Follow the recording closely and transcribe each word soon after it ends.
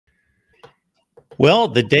Well,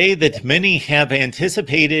 the day that many have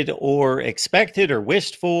anticipated or expected or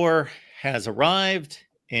wished for has arrived,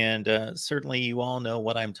 and certainly you all know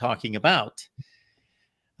what I'm talking about.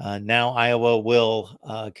 Now Iowa will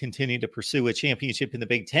continue to pursue a championship in the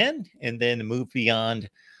Big Ten and then move beyond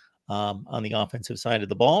on the offensive side of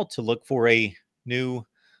the ball to look for a new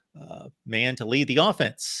man to lead the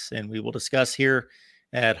offense. And we will discuss here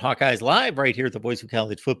at Hawkeyes Live, right here at the Voice of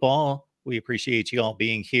College Football. We appreciate you all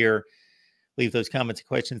being here. Leave those comments and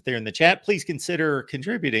questions there in the chat. Please consider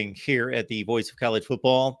contributing here at the Voice of College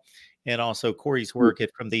Football, and also Corey's work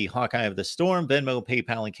from the Hawkeye of the Storm, Venmo,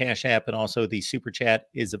 PayPal, and Cash App, and also the Super Chat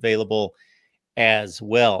is available as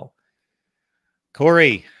well.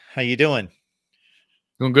 Corey, how you doing?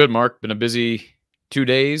 Doing good, Mark. Been a busy 2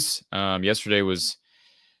 days. Yesterday was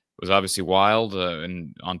obviously wild,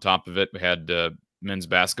 and on top of it, we had men's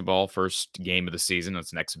basketball first game of the season.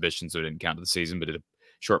 That's an exhibition, so it didn't count to the season, but did a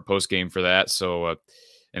short post game for that. So,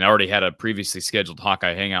 and I already had a previously scheduled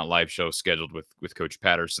Hawkeye Hangout live show scheduled with Coach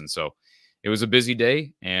Patterson. So it was a busy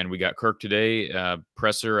day, and we got Kirk today.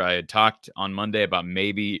 Presser, I had talked on Monday about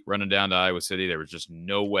maybe running down to Iowa City. There was just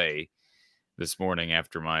no way this morning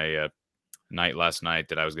after my night last night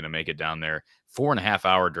that I was going to make it down there.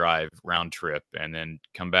 4.5-hour drive round trip, and then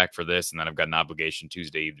come back for this, and then I've got an obligation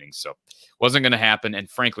Tuesday evening. So wasn't going to happen, and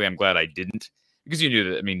frankly, I'm glad I didn't, because you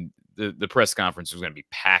knew that, I mean, the press conference was going to be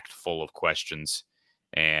packed full of questions,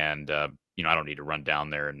 and you know, I don't need to run down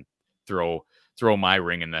there and throw my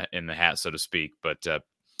ring in the hat, so to speak. But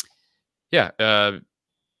yeah,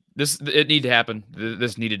 it needed to happen.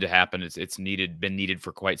 This needed to happen. It's been needed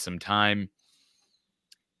for quite some time.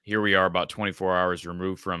 Here we are, about 24 hours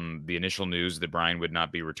removed from the initial news that Brian would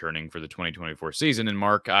not be returning for the 2024 season. And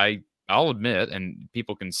Mark, I'll admit, and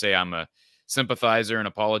people can say I'm a sympathizer and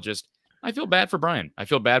apologist, I feel bad for Brian. I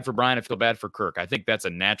feel bad for Brian. I feel bad for Kirk. I think that's a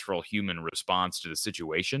natural human response to the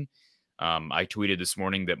situation. I tweeted this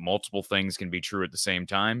morning that multiple things can be true at the same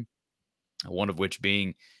time, one of which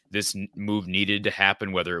being this move needed to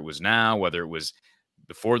happen, whether it was now, whether it was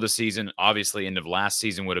before the season. Obviously, end of last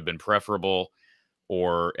season would have been preferable,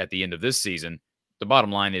 or at the end of this season. The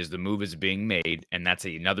bottom line is the move is being made, and that's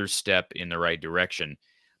another step in the right direction.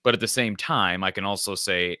 But at the same time, I can also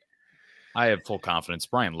say I have full confidence.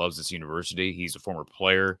 Brian loves this university. He's a former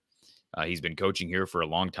player. He's been coaching here for a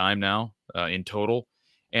long time now in total,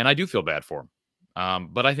 and I do feel bad for him.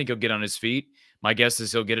 But I think he'll get on his feet. My guess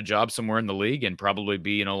is he'll get a job somewhere in the league and probably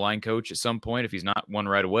be an O-line coach at some point if he's not one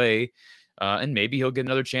right away. And maybe he'll get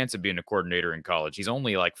another chance at being a coordinator in college. He's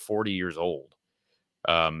only like 40 years old.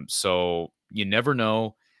 So you never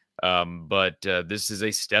know. But this is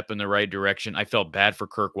a step in the right direction. I felt bad for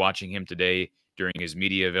Kirk watching him today during his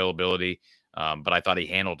media availability. But I thought he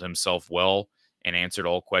handled himself well and answered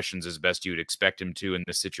all questions as best you would expect him to in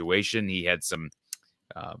this situation. He had some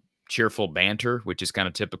cheerful banter, which is kind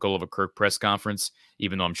of typical of a Kirk press conference,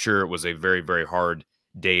 even though I'm sure it was a very, very hard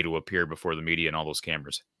day to appear before the media and all those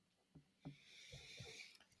cameras.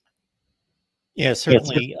 Yeah,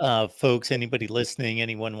 certainly, folks, anybody listening,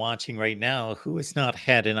 anyone watching right now who has not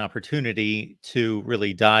had an opportunity to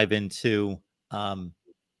really dive into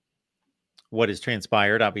what has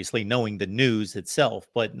transpired, obviously knowing the news itself,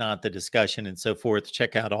 but not the discussion and so forth,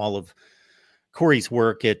 check out all of Corey's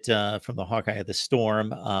work at from the Hawkeye of the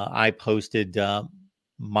Storm. I posted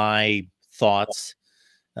my thoughts.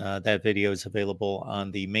 That video is available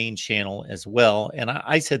on the main channel as well. And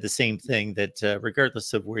I said the same thing, that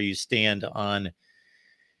regardless of where you stand on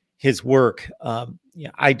his work,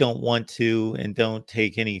 I don't want to and don't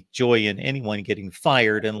take any joy in anyone getting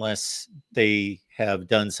fired unless they have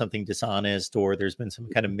done something dishonest or there's been some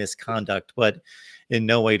kind of misconduct. But in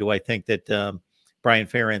no way do I think that Brian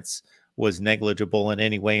Ferentz was negligible in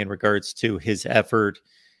any way in regards to his effort,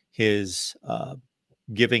 his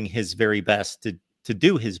giving his very best to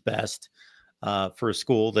do his best for a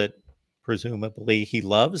school that presumably he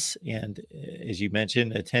loves and, as you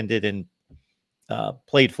mentioned, attended and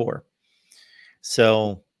played for.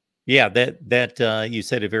 So, yeah, that you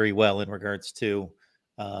said it very well in regards to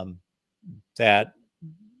that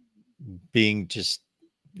being just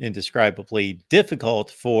indescribably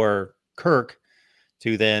difficult for Kirk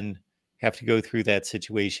to then have to go through that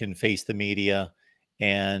situation, face the media,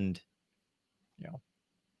 and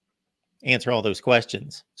answer all those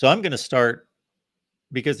questions. So I'm going to start,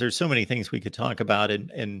 because there's so many things we could talk about,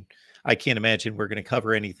 and I can't imagine we're going to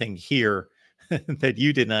cover anything here that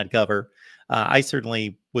you did not cover. I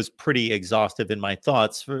certainly was pretty exhaustive in my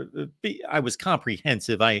thoughts. I was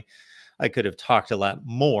comprehensive. I could have talked a lot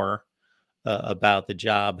more about the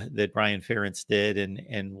job that Brian Ferentz did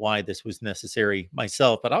and why this was necessary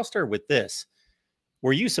myself. But I'll start with this.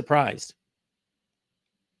 Were you surprised?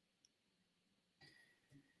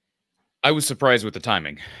 I was surprised with the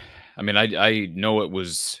timing. I mean, I know it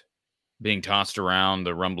was being tossed around.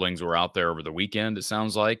 The rumblings were out there over the weekend, it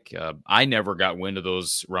sounds like. I never got wind of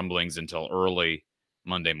those rumblings until early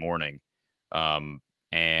Monday morning.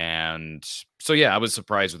 And so, yeah, I was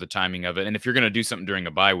surprised with the timing of it. And if you're going to do something during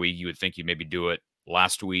a bye week, you would think you'd maybe do it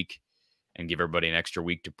last week and give everybody an extra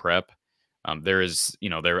week to prep. There is,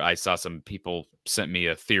 I saw some people sent me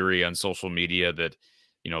a theory on social media that,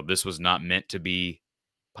 this was not meant to be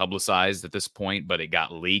publicized at this point, but it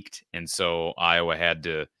got leaked. And so Iowa had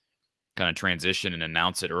to kind of transition and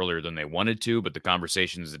announce it earlier than they wanted to, but the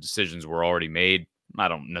conversations, the decisions were already made. I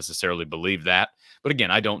don't necessarily believe that, but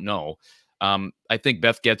again, I don't know. I think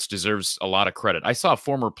Beth Goetz deserves a lot of credit. I saw a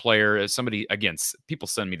former player, as somebody, again, people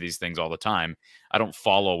send me these things all the time. I don't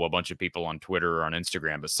follow a bunch of people on Twitter or on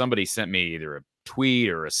Instagram, but somebody sent me either a tweet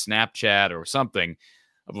or a Snapchat or something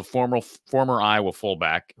of a former Iowa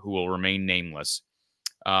fullback who will remain nameless,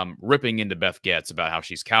 ripping into Beth Goetz about how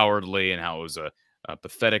she's cowardly and how it was a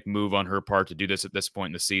pathetic move on her part to do this at this point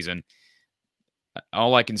in the season.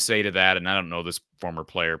 All I can say to that, and I don't know this former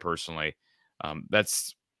player personally,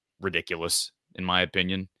 that's ridiculous in my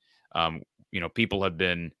opinion. People have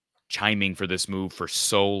been chiming for this move for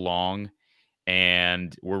so long,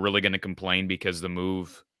 and we're really going to complain because the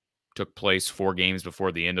move took place 4 games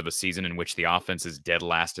before the end of a season in which the offense is dead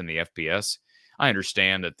last in the FBS. I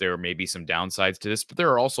understand that there may be some downsides to this, but there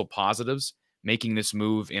are also positives making this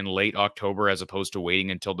move in late October as opposed to waiting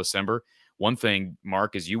until December. One thing,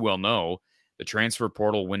 Mark, as you well know, the transfer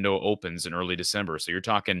portal window opens in early December. So you're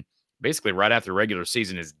talking basically right after the regular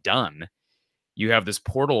season is done. You have this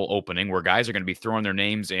portal opening where guys are going to be throwing their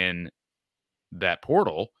names in that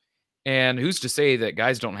portal. And who's to say that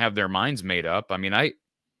guys don't have their minds made up? I mean,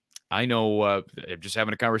 I know just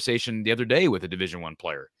having a conversation the other day with a Division I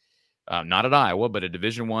player, not at Iowa, but a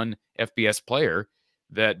Division I FBS player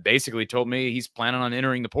that basically told me he's planning on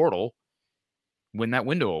entering the portal when that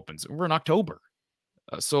window opens. We're in October.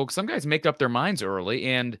 So some guys make up their minds early,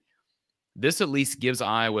 and this at least gives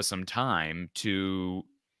Iowa some time to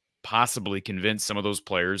possibly convince some of those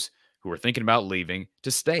players who are thinking about leaving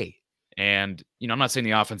to stay. And, I'm not saying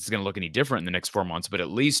the offense is going to look any different in the next 4 months, but at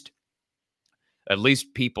least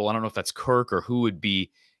people, I don't know if that's Kirk or who would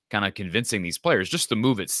be kind of convincing these players. Just the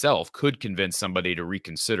move itself could convince somebody to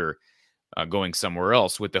reconsider going somewhere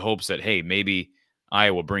else with the hopes that, hey, maybe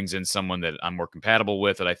Iowa brings in someone that I'm more compatible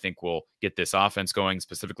with, that I think will get this offense going,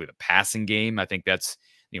 specifically the passing game. I think that's,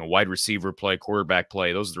 wide receiver play, quarterback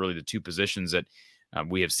play. Those are really the 2 positions that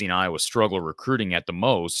we have seen Iowa struggle recruiting at the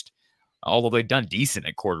most, although they've done decent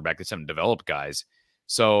at quarterback. They haven't developed guys.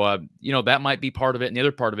 So, that might be part of it. And the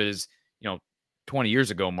other part of it is, 20 years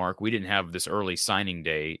ago, Mark, we didn't have this early signing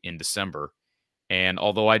day in December. And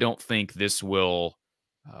although I don't think this will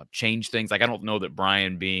change things, like I don't know that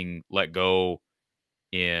Brian being let go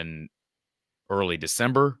in early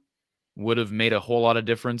December would have made a whole lot of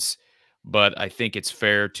difference. But I think it's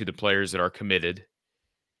fair to the players that are committed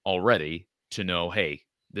already to know, hey,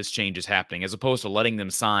 this change is happening, as opposed to letting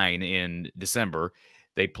them sign in December.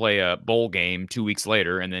 They play a bowl game 2 weeks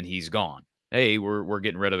later, and then he's gone. Hey, we're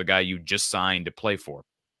getting rid of the guy you just signed to play for.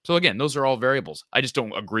 So again, those are all variables. I just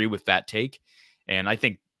don't agree with that take. And I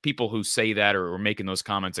think people who say that or are making those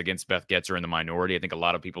comments against Beth Goetz are in the minority. I think a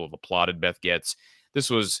lot of people have applauded Beth Goetz. This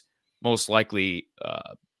was most likely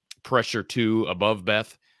pressure 2 above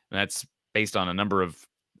Beth. And that's based on a number of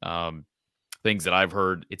things that I've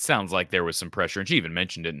heard. It sounds like there was some pressure. And she even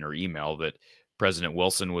mentioned it in her email that President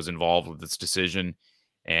Wilson was involved with this decision.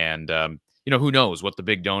 And, who knows what the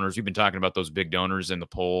big donors, we've been talking about those big donors in the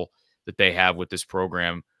poll that they have with this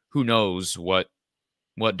program. Who knows what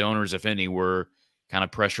donors, if any, were kind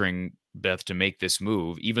of pressuring Beth to make this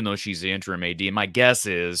move, even though she's the interim AD. And my guess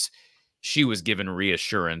is she was given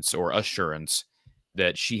reassurance or assurance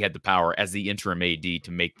that she had the power as the interim AD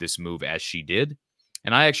to make this move as she did.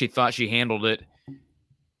 And I actually thought she handled it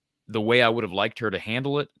the way I would have liked her to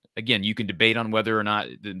handle it. Again, you can debate on whether or not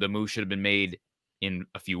the move should have been made in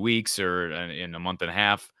a few weeks or in a month and a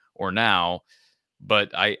half or now.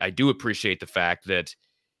 But I do appreciate the fact that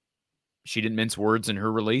she didn't mince words in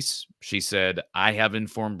her release. She said, I have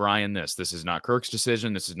informed Brian this. This is not Kirk's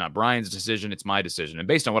decision. This is not Brian's decision. It's my decision. And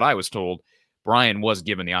based on what I was told, Brian was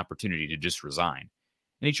given the opportunity to just resign.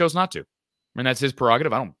 And he chose not to. And that's his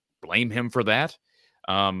prerogative. I don't blame him for that.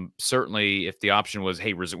 Certainly, if the option was,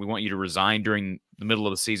 hey, we want you to resign during the middle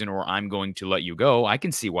of the season or I'm going to let you go, I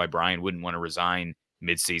can see why Brian wouldn't want to resign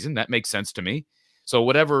midseason. That makes sense to me. So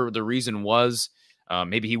whatever the reason was,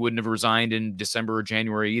 maybe he wouldn't have resigned in December or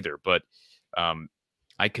January either. But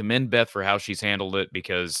I commend Beth for how she's handled it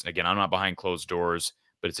because, again, I'm not behind closed doors,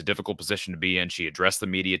 but it's a difficult position to be in. She addressed the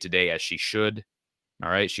media today as she should. All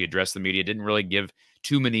right. She addressed the media, didn't really give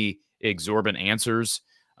too many exorbitant answers.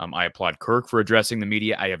 I applaud Kirk for addressing the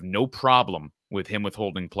media. I have no problem with him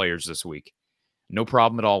withholding players this week. No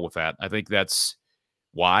problem at all with that. I think that's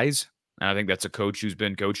wise. And I think that's a coach who's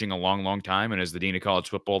been coaching a long, long time and as the dean of college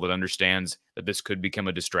football that understands that this could become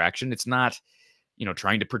a distraction. It's not,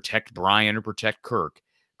 trying to protect Brian or protect Kirk.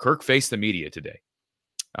 Kirk faced the media today,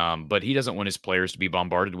 but he doesn't want his players to be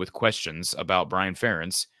bombarded with questions about Brian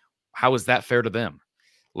Ferentz. How is that fair to them?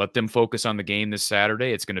 Let them focus on the game this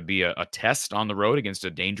Saturday. It's going to be a test on the road against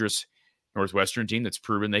a dangerous Northwestern team that's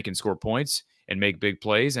proven they can score points and make big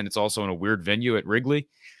plays. And it's also in a weird venue at Wrigley.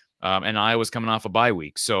 And Iowa's coming off a bye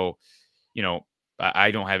week. So,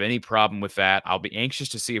 I don't have any problem with that. I'll be anxious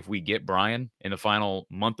to see if we get Brian in the final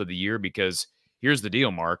month of the year, because here's the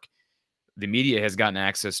deal, Mark. The media has gotten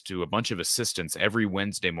access to a bunch of assistants every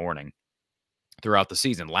Wednesday morning throughout the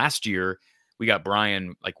season. Last year, we got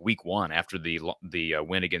Brian like week 1 after the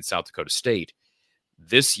win against South Dakota State.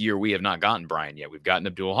 This year, we have not gotten Brian yet. We've gotten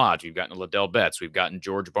Abdul Hodge. We've gotten Liddell Betts. We've gotten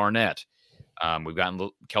George Barnett. We've gotten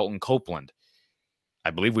Kelton Copeland. I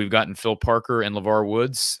believe we've gotten Phil Parker and LeVar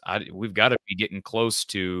Woods. We've got to be getting close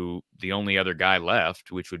to the only other guy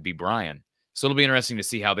left, which would be Brian. So it'll be interesting to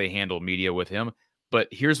see how they handle media with him. But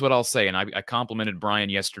here's what I'll say, and I complimented Brian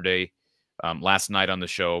yesterday, last night on the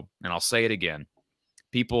show, and I'll say it again.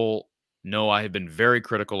 People know I have been very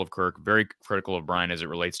critical of Kirk, very critical of Brian as it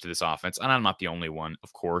relates to this offense. And I'm not the only one,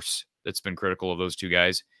 of course, that's been critical of those two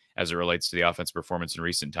guys as it relates to the offense performance in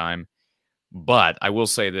recent time. But I will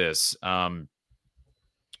say this.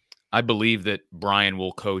 I believe that Brian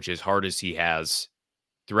will coach as hard as he has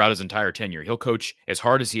throughout his entire tenure. He'll coach as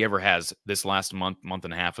hard as he ever has this last month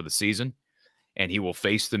and a half of the season, and he will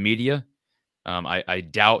face the media. I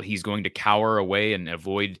doubt he's going to cower away and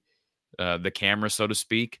avoid the camera, so to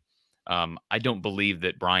speak. I don't believe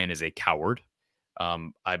that Brian is a coward.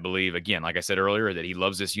 I believe, again, like I said earlier, that he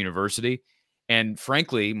loves this university. And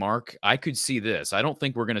frankly, Mark, I could see this. I don't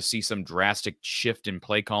think we're going to see some drastic shift in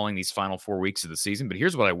play calling these final 4 weeks of the season. But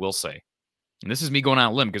here's what I will say. And this is me going out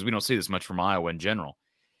on a limb because we don't see this much from Iowa in general.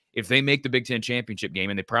 If they make the Big Ten championship game,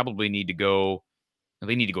 and they probably need to go, at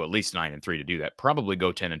least 9-3 to do that. Probably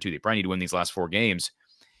go 10-2. They probably need to win these last 4 games.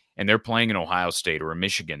 And they're playing an Ohio State or a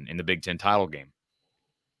Michigan in the Big Ten title game.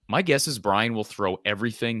 My guess is Brian will throw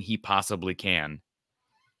everything he possibly can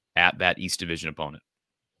at that East Division opponent,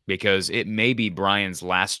 because it may be Brian's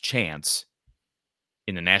last chance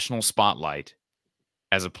in the national spotlight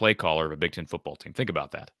as a play caller of a Big Ten football team. Think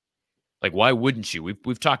about that. Like, why wouldn't you?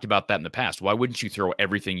 We've talked about that in the past. Why wouldn't you throw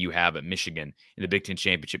everything you have at Michigan in the Big Ten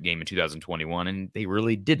championship game in 2021? And they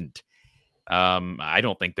really didn't. I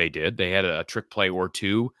don't think they did. They had a trick play or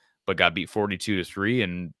two, but got beat 42-3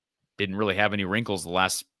 and didn't really have any wrinkles the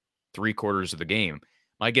last 3 quarters of the game.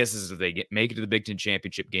 My guess is if they make it to the Big Ten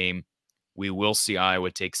championship game, we will see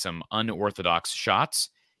Iowa take some unorthodox shots,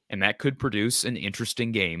 and that could produce an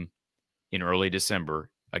interesting game in early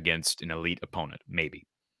December against an elite opponent, maybe.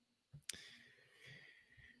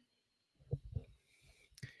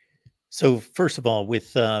 So first of all,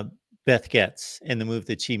 with Beth Getz and the move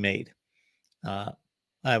that she made,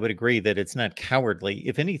 I would agree that it's not cowardly.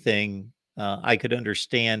 If anything, I could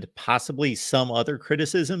understand possibly some other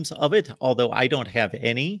criticisms of it, although I don't have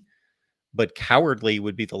any. But cowardly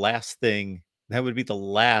would be the last thing. That would be the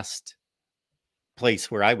last place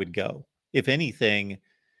where I would go. If anything,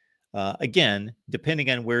 again, depending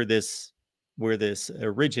on where this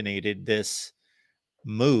originated, this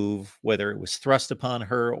move, whether it was thrust upon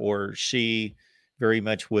her or she very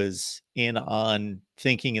much was in on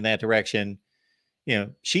thinking in that direction.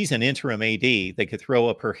 She's an interim AD that could throw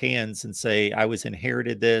up her hands and say, I was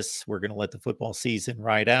inherited this. We're going to let the football season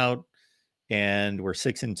ride out. And we're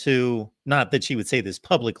 6-2. Not that she would say this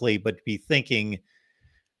publicly, but be thinking,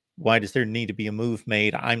 why does there need to be a move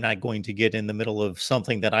made? I'm not going to get in the middle of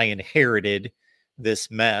something that I inherited,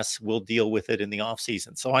 this mess. We'll deal with it in the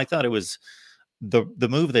offseason. So I thought it was the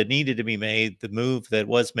move that needed to be made, the move that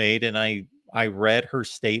was made. And I read her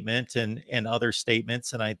statement and other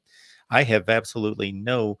statements, and I have absolutely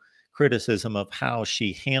no criticism of how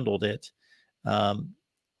she handled it.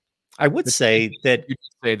 I would say that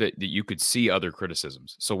you could see other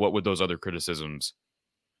criticisms. So what would those other criticisms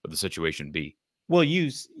of the situation be? Well,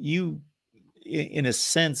 you in a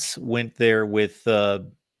sense went there with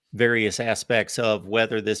various aspects of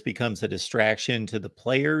whether this becomes a distraction to the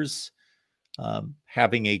players,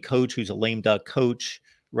 having a coach who's a lame duck coach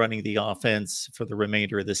running the offense for the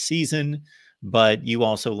remainder of the season. But you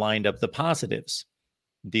also lined up the positives,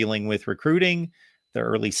 dealing with recruiting, the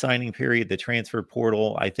early signing period, the transfer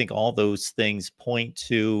portal. I think all those things point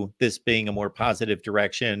to this being a more positive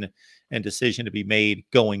direction and decision to be made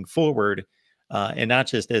going forward. And not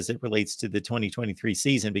just as it relates to the 2023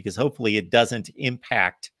 season, because hopefully it doesn't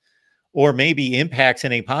impact, or maybe impacts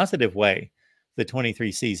in a positive way, the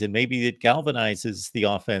 23 season. Maybe it galvanizes the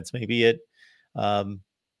offense. Maybe it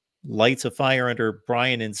lights a fire under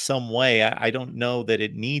Brian in some way. I don't know that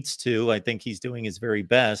it needs to. I think he's doing his very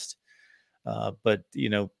best. But,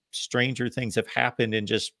 stranger things have happened in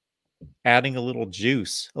just adding a little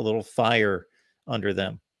juice, a little fire under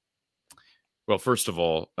them. Well, first of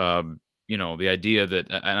all, the idea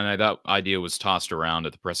that idea was tossed around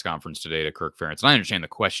at the press conference today to Kirk Ferentz. And I understand the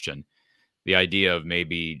question, the idea of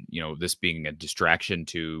maybe, this being a distraction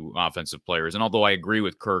to offensive players. And although I agree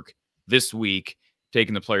with Kirk this week,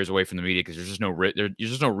 taking the players away from the media, because there's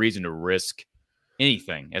just no reason to risk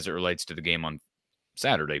anything as it relates to the game on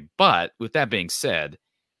Saturday. But with that being said,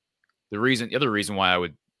 the other reason why I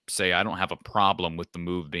would say I don't have a problem with the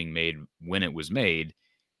move being made when it was made,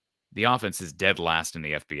 the offense is dead last in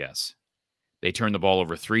the FBS. They turned the ball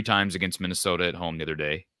over 3 times against Minnesota at home the other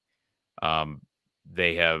day.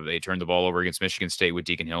 They turned the ball over against Michigan State with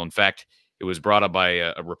Deacon Hill. In fact, it was brought up by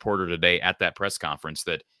a reporter today at that press conference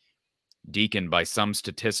that Deacon, by some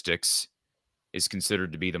statistics, is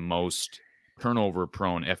considered to be the most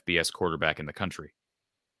turnover-prone FBS quarterback in the country.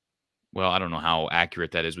 Well, I don't know how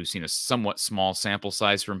accurate that is. We've seen a somewhat small sample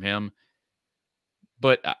size from him.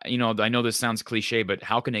 But, I know this sounds cliche, but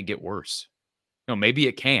how can it get worse? Maybe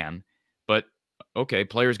it can, but okay,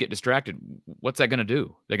 players get distracted. What's that going to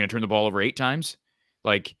do? They're going to turn the ball over 8 times?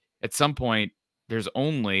 Like, at some point, you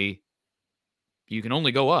can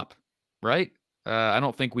only go up, right? I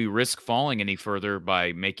don't think we risk falling any further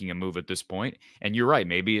by making a move at this point. And you're right.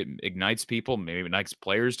 Maybe it ignites people. Maybe it ignites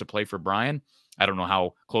players to play for Brian. I don't know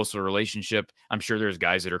how close of a relationship. I'm sure there's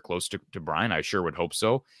guys that are close to Brian. I sure would hope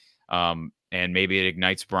so. And maybe it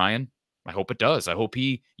ignites Brian. I hope it does. I hope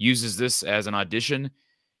he uses this as an audition,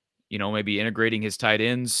 maybe integrating his tight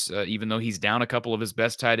ends, even though he's down a couple of his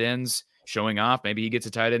best tight ends, showing off. Maybe he gets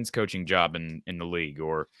a tight ends coaching job in the league,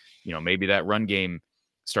 or, maybe that run game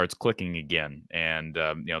starts clicking again. And,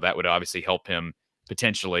 that would obviously help him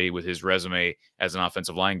potentially with his resume as an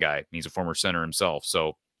offensive line guy. He's a former center himself.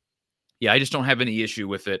 So, yeah, I just don't have any issue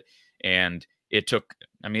with it. And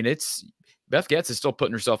Beth Goetz is still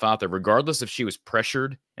putting herself out there, regardless if she was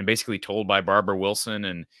pressured and basically told by Barbara Wilson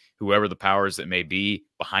and whoever the powers that may be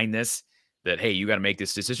behind this that, hey, you got to make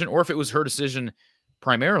this decision, or if it was her decision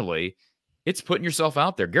primarily. It's putting yourself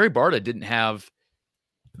out there. Gary Barta didn't have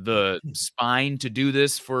the spine to do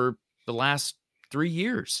this for the last 3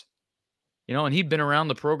 years, and he'd been around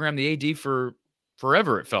the program, the AD, for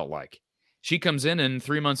forever, it felt like. She comes in, and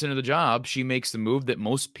 3 months into the job, she makes the move that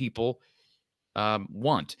most people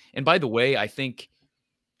want. And by the way, I think,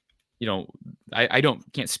 I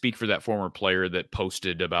can't speak for that former player that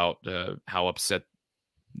posted about how upset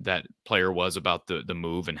that player was about the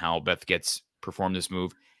move and how Beth Goetz performed this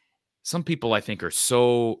move. Some people, I think, are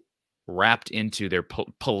so wrapped into their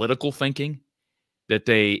political thinking that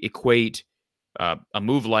they equate a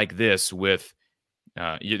move like this with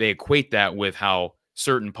they equate that with how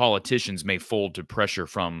certain politicians may fold to pressure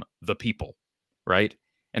from the people, right?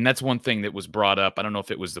 And that's one thing that was brought up. I don't know if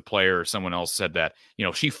it was the player or someone else said that,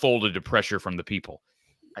 she folded to pressure from the people.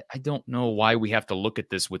 I don't know why we have to look at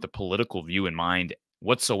this with a political view in mind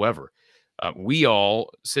whatsoever. We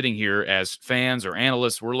all sitting here as fans or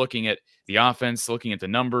analysts, we're looking at the offense, looking at the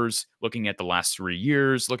numbers, looking at the last 3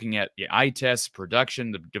 years, looking at the eye tests,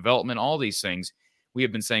 production, the development, all these things. We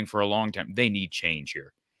have been saying for a long time, they need change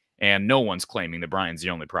here. And no one's claiming that Brian's the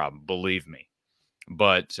only problem, believe me.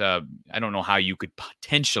 But I don't know how you could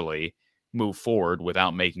potentially move forward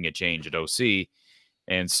without making a change at OC.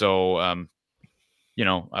 And so,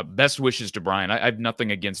 best wishes to Brian. I have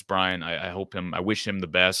nothing against Brian. I wish him the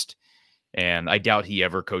best. And I doubt he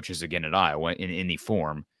ever coaches again at Iowa in any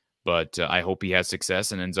form. But I hope he has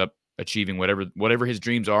success and ends up achieving whatever his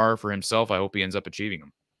dreams are for himself. I hope he ends up achieving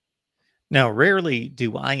them. Now, rarely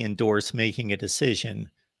do I endorse making a decision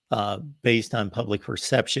based on public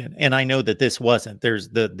perception. And I know that this wasn't. There's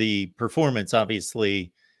the performance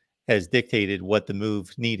obviously has dictated what the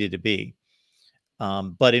move needed to be.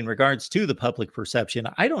 But in regards to the public perception,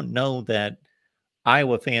 I don't know that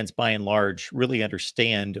Iowa fans by and large really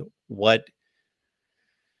understand what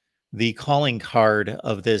the calling card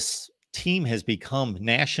of this team has become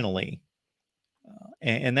nationally.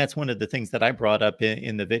 And that's one of the things that I brought up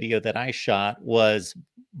in the video that I shot was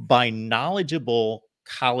by knowledgeable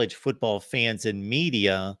college football fans and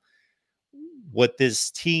media, what this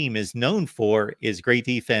team is known for is great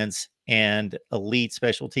defense and elite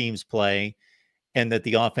special teams play, and that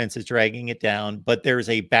the offense is dragging it down, but there's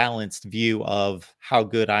a balanced view of how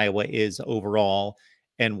good Iowa is overall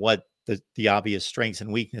and what the obvious strengths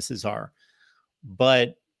and weaknesses are.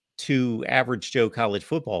 But to average Joe college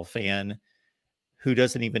football fan who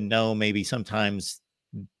doesn't even know maybe sometimes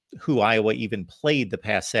who Iowa even played the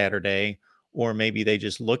past Saturday, or maybe they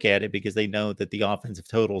just look at it because they know that the offensive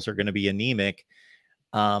totals are going to be anemic.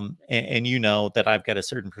 And you know that I've got a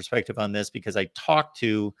certain perspective on this because I talk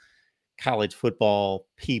to college football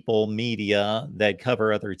people, media that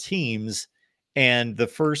cover other teams. And the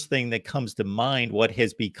first thing that comes to mind, what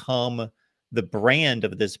has become the brand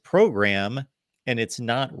of this program, and it's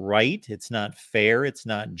not right, it's not fair, it's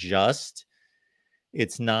not just,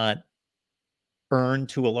 it's not earned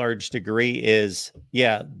to a large degree, is,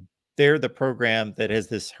 yeah, they're the program that has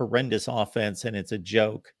this horrendous offense and it's a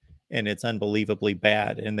joke and it's unbelievably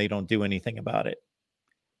bad and they don't do anything about it.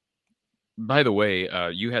 By the way,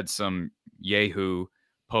 you had some Yahoo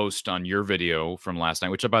post on your video from last night,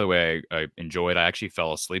 which, by the way, I enjoyed. I actually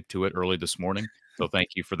fell asleep to it early this morning, so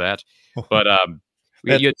thank you for that. But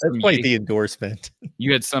that's quite the endorsement.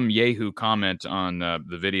 You had some Yahoo comment on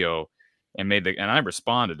the video and I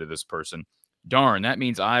responded to this person. Darn, that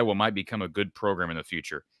means Iowa might become a good program in the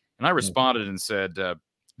future. And I responded and said,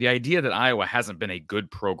 the idea that Iowa hasn't been a good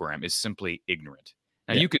program is simply ignorant.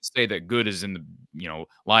 Now, you could say that good is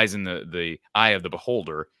lies in the eye of the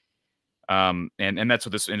beholder. And that's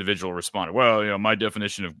what this individual responded. Well, my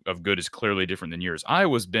definition of good is clearly different than yours.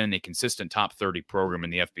 Iowa's been a consistent top 30 program in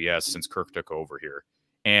the FBS since Kirk took over here.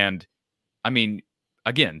 And I mean,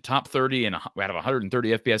 again, top 30 and out of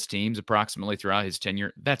 130 FBS teams approximately throughout his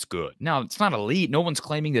tenure, that's good. Now, it's not elite. No one's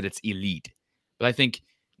claiming that it's elite. But I think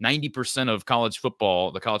 90% of college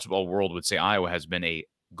football, the college football world would say Iowa has been a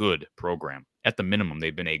good program. At the minimum,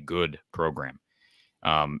 they've been a good program.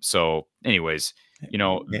 So anyways,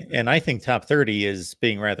 and I think top 30 is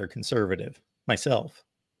being rather conservative myself.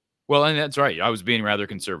 Well, and that's right. I was being rather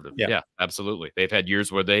conservative. Yeah, absolutely. They've had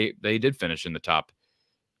years where they did finish in the top,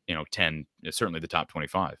 10, certainly the top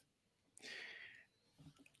 25.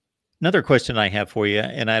 Another question I have for you,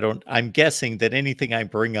 and I'm guessing that anything I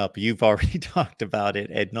bring up, you've already talked about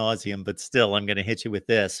it ad nauseum, but still I'm going to hit you with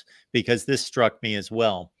this because this struck me as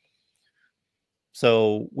well.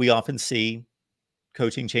 So we often see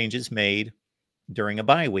coaching changes made during a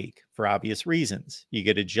bye week for obvious reasons. You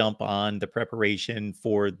get a jump on the preparation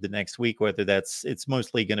for the next week, whether it's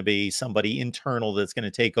mostly going to be somebody internal that's going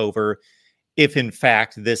to take over. If in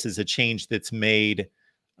fact this is a change that's made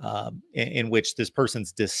in which this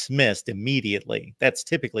person's dismissed immediately, that's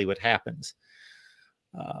typically what happens.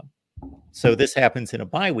 So this happens in a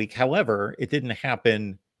bye week. However, it didn't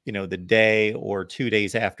happen, the day or 2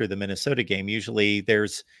 days after the Minnesota game. Usually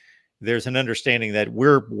there's an understanding that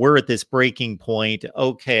we're at this breaking point.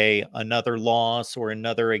 Okay, another loss or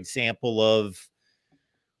another example of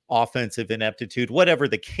offensive ineptitude, whatever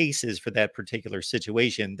the case is for that particular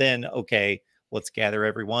situation, then, okay, let's gather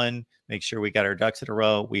everyone, make sure we got our ducks in a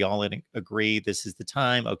row. We all agree this is the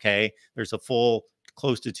time. Okay, there's a full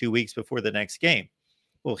close to 2 weeks before the next game.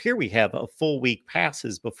 Well, here we have a full week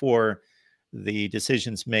passes before the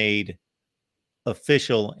decision's made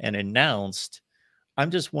official and announced.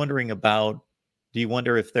 I'm just wondering do you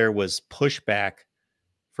wonder if there was pushback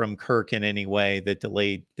from Kirk in any way that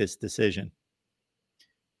delayed this decision?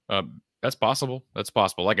 That's possible. That's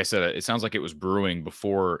possible. Like I said, it sounds like it was brewing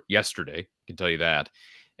before yesterday. I can tell you that.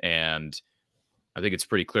 And I think it's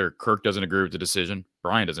pretty clear Kirk doesn't agree with the decision.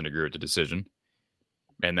 Brian doesn't agree with the decision.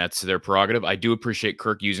 And that's their prerogative. I do appreciate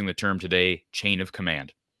Kirk using the term today, chain of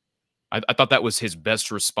command. I thought that was his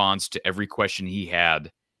best response to every question he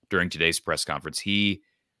had during today's press conference. He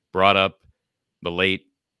brought up the late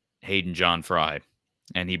Hayden John Fry,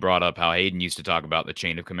 and he brought up how Hayden used to talk about the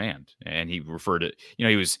chain of command. And he referred to,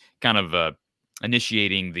 he was kind of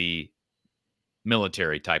initiating the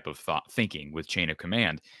military type of thinking with chain of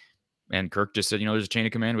command. And Kirk just said, there's a chain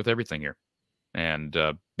of command with everything here. And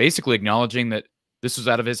basically acknowledging that this was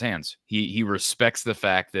out of his hands. He respects the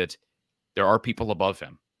fact that there are people above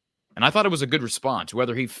him. And I thought it was a good response,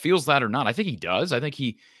 whether he feels that or not. I think he does. I think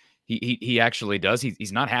he actually does.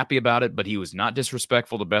 He's not happy about it, but he was not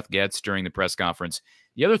disrespectful to Beth Getz during the press conference.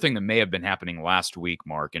 The other thing that may have been happening last week,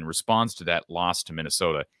 Mark, in response to that loss to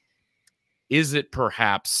Minnesota, is it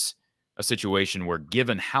perhaps a situation where,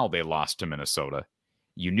 given how they lost to Minnesota,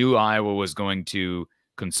 you knew Iowa was going to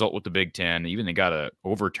consult with the Big Ten. Even they got a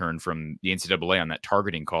overturn from the NCAA on that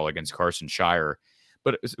targeting call against Carson Shire.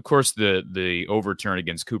 But of course, the overturn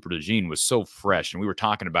against Cooper DeJean was so fresh, and we were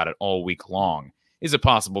talking about it all week long. Is it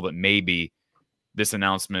possible that maybe this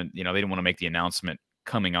announcement, they didn't want to make the announcement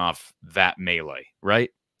coming off that melee, right?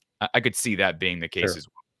 I could see that being the case Sure. as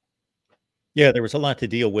well. Yeah, there was a lot to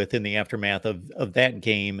deal with in the aftermath of that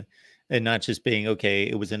game, and not just being, okay,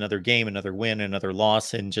 it was another game, another win, another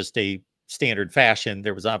loss in just a standard fashion.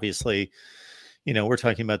 There was obviously, we're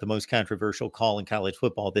talking about the most controversial call in college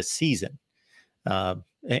football this season.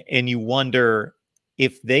 And you wonder,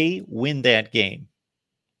 if they win that game,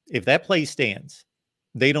 if that play stands,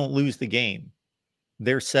 they don't lose the game.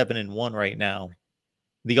 They're 7-1 right now.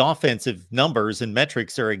 The offensive numbers and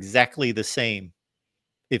metrics are exactly the same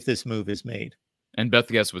if this move is made. And Beth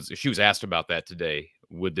Guess she was asked about that today.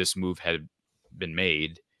 Would this move have been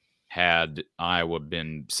made had Iowa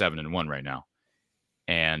been 7-1 right now?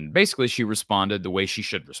 And basically she responded the way she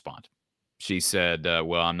should respond. She said,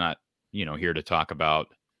 well, I'm not, here to talk about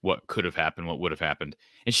what could have happened, what would have happened.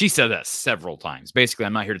 And she said that several times. Basically,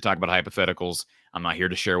 I'm not here to talk about hypotheticals. I'm not here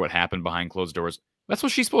to share what happened behind closed doors. That's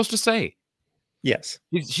what she's supposed to say. Yes.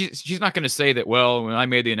 She's not going to say that, well, when I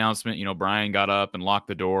made the announcement, Brian got up and locked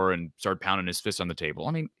the door and started pounding his fist on the table.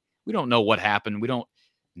 I mean, we don't know what happened. We don't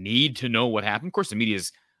need to know what happened. Of course, the media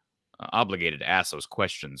is obligated to ask those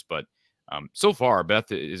questions. But so far, Beth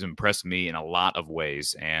has impressed me in a lot of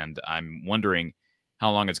ways. And I'm wondering how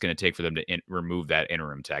long it's going to take for them to remove that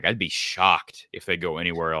interim tag. I'd be shocked if they go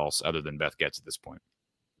anywhere else other than Beth Getz at this point.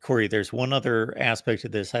 Corey, there's one other aspect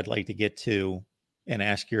of this I'd like to get to and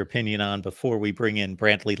ask your opinion on before we bring in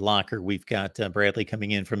Bradley Locker. We've got Bradley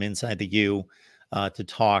coming in from Inside the U to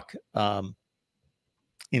talk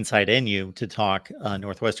Inside NU to talk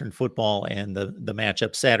Northwestern football and the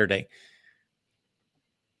matchup Saturday.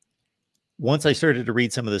 Once I started to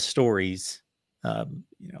read some of the stories,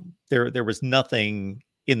 there was nothing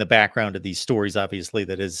in the background of these stories, obviously,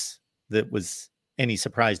 that was any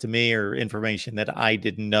surprise to me or information that I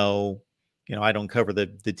didn't know. I don't cover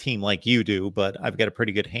the team like you do, but I've got a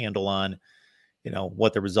pretty good handle on,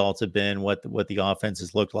 what the results have been, what the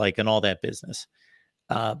offenses looked like, and all that business.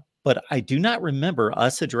 But I do not remember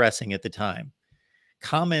us addressing at the time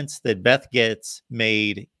comments that Beth Getz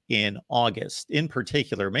made in August, in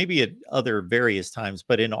particular, maybe at other various times,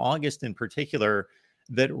 but in August in particular,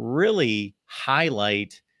 that really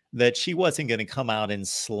highlight that she wasn't going to come out and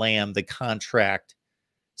slam the contract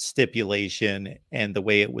stipulation and the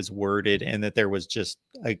way it was worded, and that there was just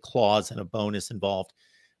a clause and a bonus involved.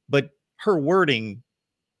 But her wording,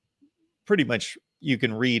 pretty much you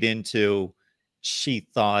can read into, she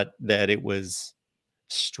thought that it was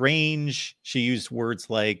strange. She used words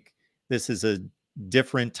like, this is a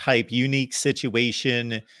different type, unique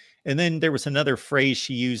situation. And then there was another phrase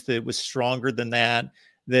she used that was stronger than that,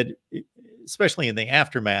 especially in the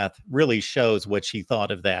aftermath, really shows what she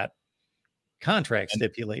thought of that contract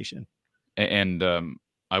stipulation. And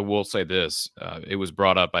I will say this, it was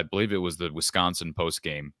brought up, I believe it was the Wisconsin post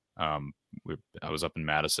game. I was up in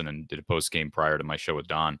Madison and did a post game prior to my show with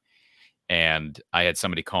Don. And I had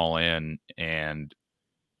somebody call in and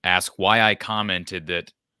ask why I commented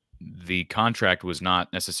that the contract was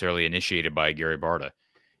not necessarily initiated by Gary Barta.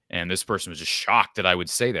 And this person was just shocked that I would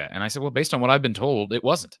say that. And I said, well, based on what I've been told, it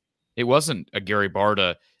wasn't. It wasn't a Gary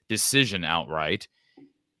Barta decision outright.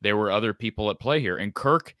 There were other people at play here. And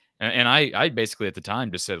Kirk, and I basically at the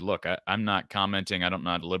time just said, look, I'm not commenting. I'm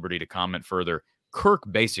not at liberty to comment further. Kirk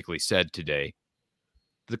basically said today,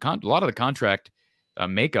 a lot of the contract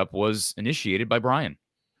makeup was initiated by Brian.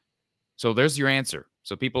 So there's your answer.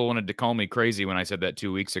 So people wanted to call me crazy when I said that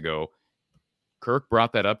 2 weeks ago. Kirk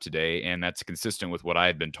brought that up today, and that's consistent with what I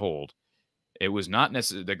had been told. It was not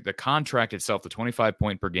necessarily the contract itself, the 25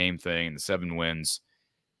 point per game thing, and the 7 wins.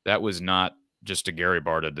 That was not just a Gary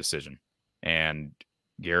Barta decision. And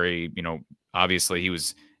Gary, obviously he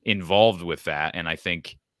was involved with that. And I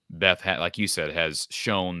think Beth, like you said, has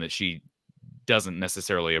shown that she doesn't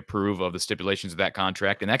necessarily approve of the stipulations of that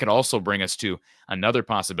contract. And that could also bring us to another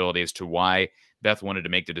possibility as to why Beth wanted to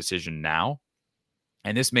make the decision now.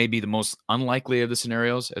 And this may be the most unlikely of the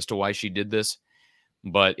scenarios as to why she did this.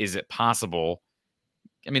 But is it possible?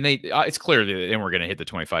 I mean, it's clear that they weren't going to hit the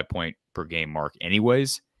 25 point per game mark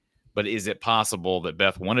anyways. But is it possible that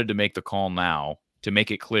Beth wanted to make the call now to make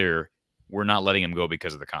it clear we're not letting him go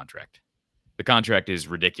because of the contract? The contract is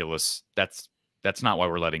ridiculous. That's not why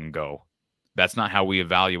we're letting him go. That's not how we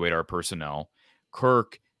evaluate our personnel.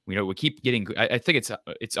 Kirk, we keep getting. I think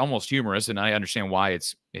it's almost humorous, and I understand why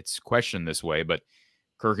it's questioned this way. But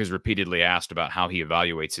Kirk is repeatedly asked about how he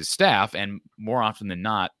evaluates his staff, and more often than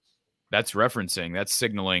not, that's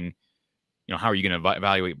signaling, how are you going to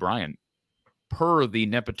evaluate Brian? Per the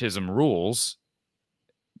nepotism rules,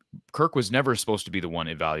 Kirk was never supposed to be the one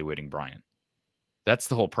evaluating Brian. That's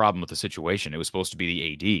the whole problem with the situation. It was supposed to be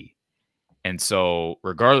the AD. And so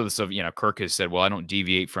regardless of, Kirk has said, well, I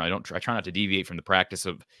try not to deviate from the practice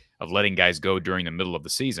of letting guys go during the middle of the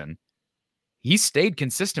season. He stayed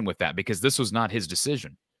consistent with that because this was not his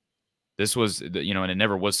decision. This was, and it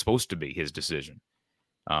never was supposed to be his decision.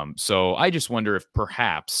 So I just wonder if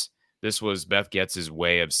perhaps this was Beth Goetz's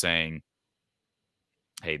way of saying,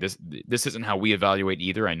 hey, this isn't how we evaluate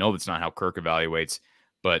either. I know that's not how Kirk evaluates,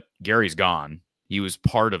 but Gary's gone. He was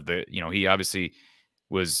part of the, he obviously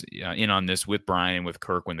was in on this with Brian and with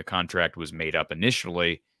Kirk when the contract was made up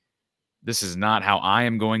initially. This is not how I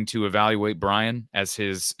am going to evaluate Brian as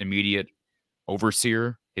his immediate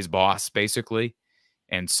overseer, his boss, basically.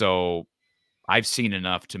 And so I've seen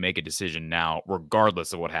enough to make a decision now,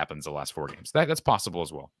 regardless of what happens the last 4 games. That's possible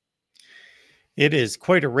as well. It is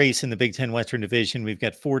quite a race in the Big Ten Western Division. We've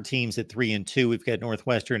got 4 teams at 3-2. We've got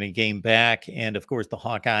Northwestern a game back. And, of course, the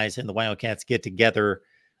Hawkeyes and the Wildcats get together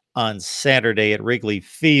on Saturday at Wrigley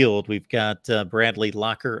Field. We've got Bradley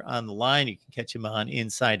Locker on the line. You can catch him on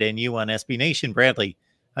Inside NU on SB Nation. Bradley,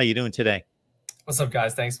 how you doing today? What's up,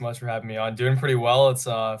 guys? Thanks so much for having me on. Doing pretty well. It's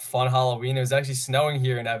a fun Halloween. It was actually snowing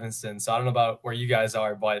here in Evanston, so I don't know about where you guys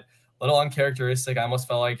are, but a little uncharacteristic. I almost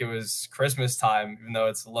felt like it was Christmas time, even though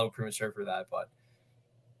it's a little premature for that. But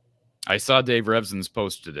I saw Dave Revson's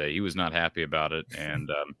post today. He was not happy about it, and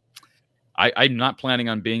I'm not planning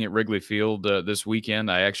on being at Wrigley Field this weekend.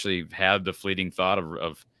 I actually had the fleeting thought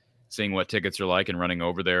of seeing what tickets are like and running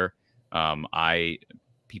over there.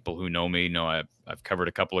 People who know me know I've covered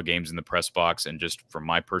a couple of games in the press box, and just from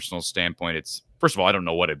my personal standpoint, it's, first of all, I don't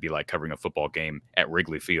know what it'd be like covering a football game at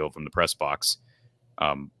Wrigley Field from the press box.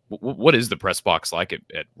 What is the press box like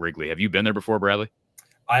at Wrigley? Have you been there before, Bradley?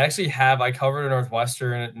 I actually have. I covered a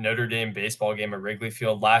Northwestern Notre Dame baseball game at Wrigley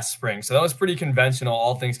Field last spring, so that was pretty conventional,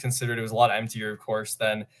 all things considered. It was a lot emptier, of course,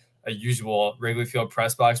 than a usual Wrigley Field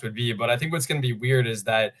press box would be. But I think what's going to be weird is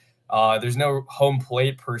that there's no home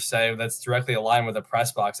plate per se that's directly aligned with a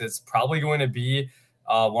press box. It's probably going to be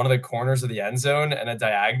one of the corners of the end zone and a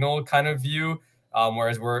diagonal kind of view,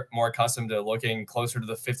 whereas we're more accustomed to looking closer to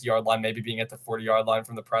the 50-yard line, maybe being at the 40-yard line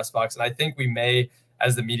from the press box. And I think we may,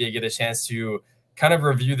 as the media, get a chance to kind of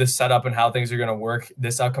review the setup and how things are going to work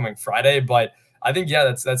this upcoming Friday. But I think, yeah,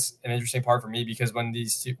 that's an interesting part for me, because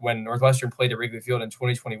when Northwestern played at Wrigley Field in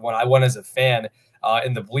 2021, I went as a fan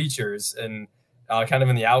in the bleachers and kind of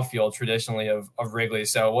in the outfield traditionally of Wrigley.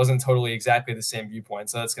 So it wasn't totally exactly the same viewpoint.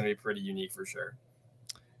 So that's going to be pretty unique for sure.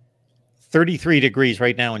 33 degrees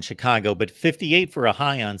right now in Chicago, but 58 for a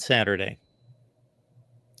high on Saturday.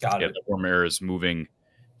 Got it. The warm air is moving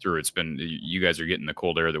through. It's been, you guys are getting the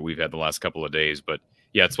cold air that we've had the last couple of days, but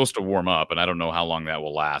yeah, it's supposed to warm up, and I don't know how long that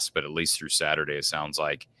will last, but at least through Saturday, it sounds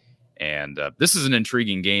like. And this is an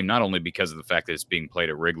intriguing game, not only because of the fact that it's being played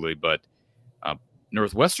at Wrigley, but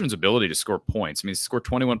Northwestern's ability to score points. I mean, they scored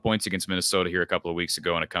 21 points against Minnesota here a couple of weeks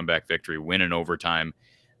ago in a comeback victory, win in overtime.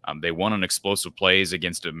 They won on explosive plays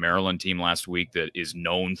against a Maryland team last week that is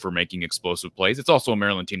known for making explosive plays. It's also a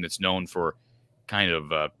Maryland team that's known for kind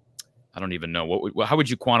of, I don't even know. How would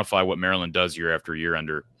you quantify what Maryland does year after year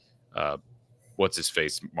under what's his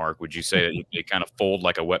face, Mark? Would you say that they kind of fold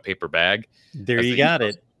like a wet paper bag? There you got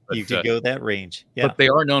it. But, you could go that range. Yeah. But they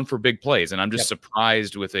are known for big plays, and I'm just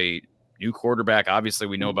surprised with a new quarterback. Obviously,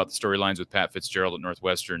 we know about the storylines with Pat Fitzgerald at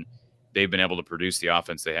Northwestern. They've been able to produce the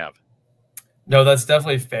offense they have. No, that's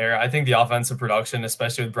definitely fair. I think the offensive production,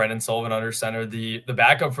 especially with Brendan Sullivan under center, the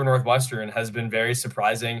backup for Northwestern has been very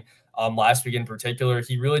surprising. Last week in particular,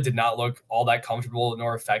 he really did not look all that comfortable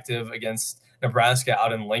nor effective against Nebraska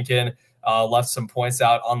out in Lincoln. Left some points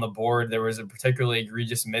out on the board. There was a particularly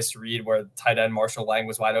egregious misread where tight end Marshall Lang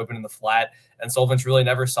was wide open in the flat, and Sullivan's really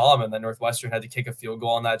never saw him, and then Northwestern had to kick a field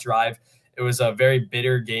goal on that drive. It was a very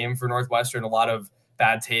bitter game for Northwestern. A lot of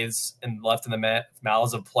bad tastes left in the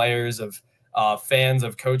mouths of players, of fans,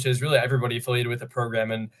 of coaches, really everybody affiliated with the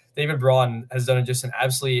program. And David Braun has done just an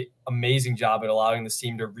absolutely amazing job at allowing the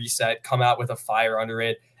team to reset, come out with a fire under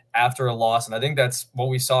it after a loss. And I think that's what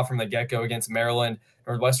we saw from the get-go against Maryland.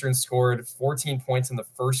 Northwestern scored 14 points in the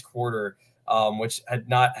first quarter, which had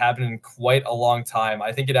not happened in quite a long time.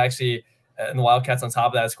 I think it actually, and the Wildcats on top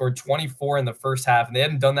of that, scored 24 in the first half, and they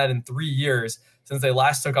hadn't done that in 3 years since they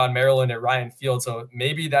last took on Maryland at Ryan Field. So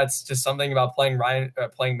maybe that's just something about playing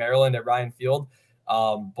Maryland at Ryan Field.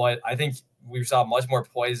 But I think we saw much more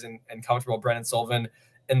poise and comfortable Brendan Sullivan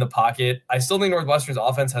in the pocket. I still think Northwestern's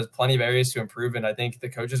offense has plenty of areas to improve, and I think the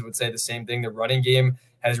coaches would say the same thing. The running game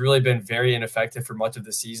has really been very ineffective for much of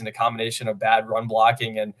the season, a combination of bad run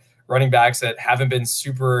blocking and running backs that haven't been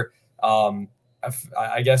super,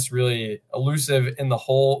 I guess, really elusive in the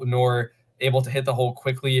hole, nor able to hit the hole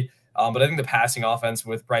quickly. But I think the passing offense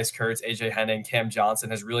with Bryce Kurtz, AJ Henning, Cam Johnson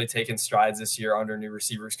has really taken strides this year under new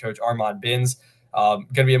receivers coach Armand Binns. Going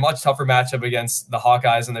to be a much tougher matchup against the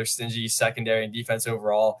Hawkeyes and their stingy secondary and defense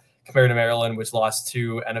overall compared to Maryland, which lost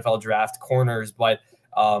 2 NFL draft corners. But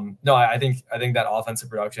no, I think that offensive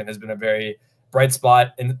production has been a very bright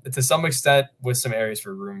spot, and to some extent with some areas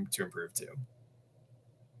for room to improve too.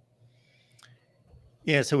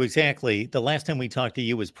 Yeah, so exactly. The last time we talked to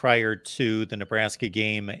you was prior to the Nebraska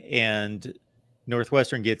game, and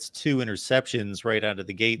Northwestern gets 2 interceptions right out of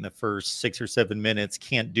the gate in the first 6 or 7 minutes.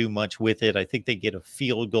 Can't do much with it. I think they get a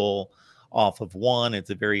field goal off of 1. It's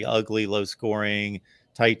a very ugly, low-scoring,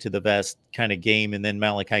 tight to the vest kind of game. And then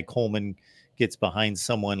Malachi Coleman gets behind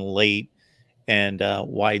someone late and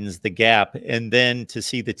widens the gap. And then to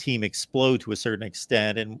see the team explode to a certain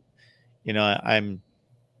extent, and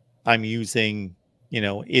I'm using,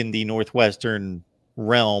 in the Northwestern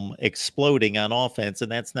realm, exploding on offense. And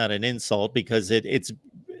that's not an insult, because it's,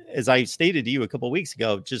 as I stated to you a couple of weeks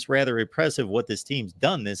ago, just rather impressive what this team's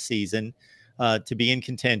done this season, to be in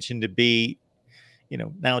contention, to be,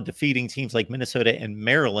 now defeating teams like Minnesota and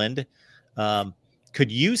Maryland. Could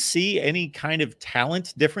you see any kind of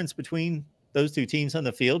talent difference between those 2 teams on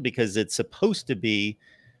the field? Because it's supposed to be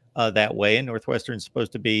that way, and Northwestern's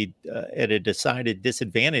supposed to be at a decided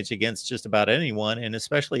disadvantage against just about anyone, and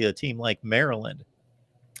especially a team like Maryland.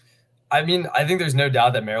 I mean, I think there's no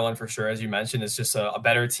doubt that Maryland, for sure, as you mentioned, is just a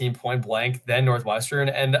better team point blank than Northwestern.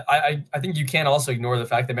 And I think you can't also ignore the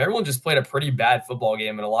fact that Maryland just played a pretty bad football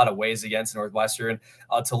game in a lot of ways against Northwestern.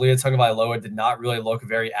 Talia Tagovailoa did not really look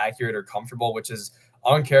very accurate or comfortable, which is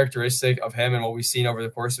uncharacteristic of him and what we've seen over the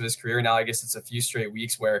course of his career. Now, I guess it's a few straight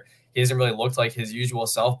weeks where he hasn't really looked like his usual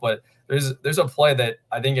self, but there's a play that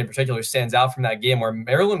I think in particular stands out from that game where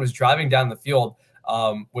Maryland was driving down the field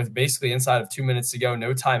with basically inside of 2 minutes to go,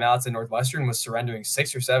 no timeouts, and Northwestern was surrendering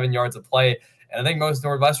 6 or 7 yards of play. And I think most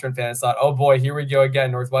Northwestern fans thought, oh boy, here we go again.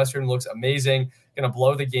 Northwestern looks amazing, going to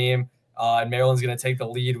blow the game, and Maryland's going to take the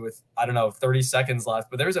lead with, 30 seconds left.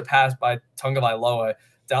 But there's a pass by Tagovailoa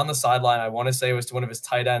down the sideline. I want to say it was to one of his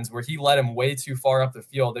tight ends where he led him way too far up the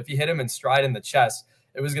field. If he hit him in stride in the chest,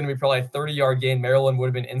 it was going to be probably a 30-yard gain. Maryland would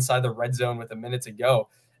have been inside the red zone with a minute to go.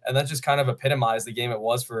 And that just kind of epitomized the game it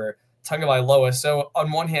was for Tagovailoa. So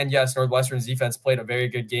on one hand, yes, Northwestern's defense played a very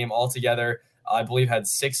good game altogether. I believe had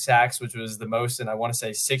 6 sacks, which was the most in, I want to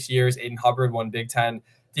say, 6 years. Aiden Hubbard won Big Ten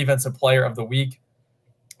Defensive Player of the Week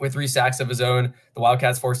with 3 sacks of his own. The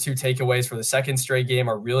Wildcats forced 2 takeaways for the second straight game,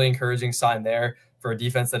 a really encouraging sign there for a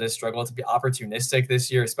defense that has struggled to be opportunistic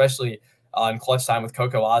this year, especially in clutch time with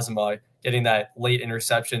Coco Azuma getting that late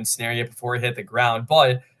interception, snaring it before it hit the ground.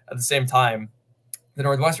 But at the same time, the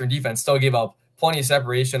Northwestern defense still gave up plenty of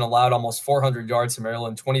separation, allowed almost 400 yards to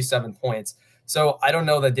Maryland, 27 points. So I don't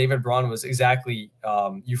know that David Braun was exactly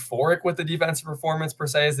euphoric with the defensive performance per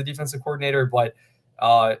se as the defensive coordinator, but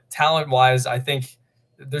talent-wise, I think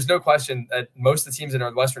there's no question that most of the teams that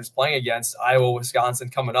Northwestern is playing against, Iowa, Wisconsin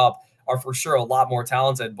coming up, are for sure a lot more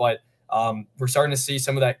talented, but we're starting to see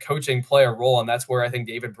some of that coaching play a role, and that's where I think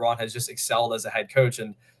David Braun has just excelled as a head coach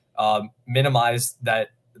and minimized that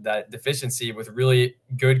deficiency with really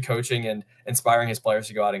good coaching and inspiring his players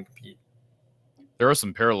to go out and compete. There are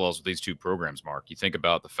some parallels with these 2 programs, Mark. You think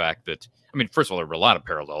about the fact that, first of all, there were a lot of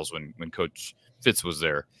parallels when Coach Fitz was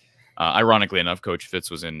there. Ironically enough, Coach Fitz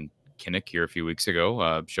was in Kinnick here a few weeks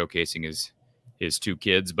ago, showcasing his 2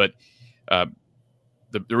 kids. But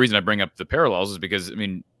the reason I bring up the parallels is because,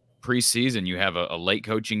 preseason, you have a late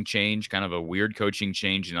coaching change, kind of a weird coaching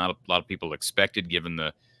change. Not a lot of people expected, given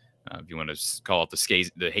the, if you want to call it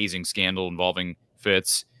the hazing scandal involving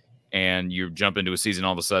Fitz, and you jump into a season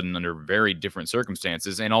all of a sudden under very different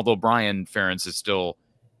circumstances. And although Brian Ferentz is still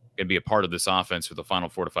going to be a part of this offense for the final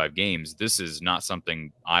 4 to 5 games, this is not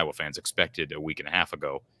something Iowa fans expected a week and a half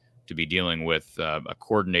ago, to be dealing with a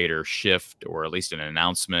coordinator shift, or at least an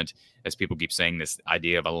announcement, as people keep saying, this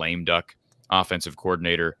idea of a lame duck offensive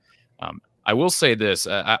coordinator. I will say this,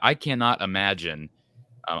 I cannot imagine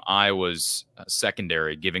Iowa's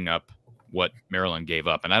secondary giving up what Maryland gave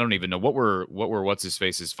up. And I don't even know what's his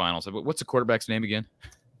face's finals. What's the quarterback's name again?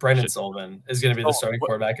 Brendan Sullivan is going to be the starting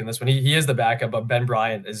quarterback in this one. He is the backup, but Ben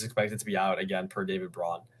Bryant is expected to be out again per David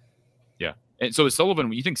Braun. Yeah. And so is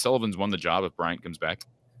Sullivan, you think Sullivan's won the job if Bryant comes back?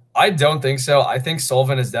 I don't think so. I think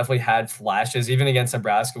Sullivan has definitely had flashes. Even against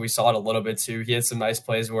Nebraska, we saw it a little bit too. He had some nice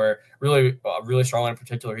plays where really strong one in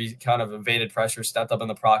particular. He kind of evaded pressure, stepped up in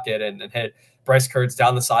the pocket, and hit Bryce Kurtz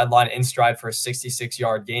down the sideline in stride for a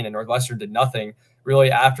 66-yard gain. And Northwestern did nothing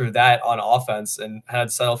really after that on offense and had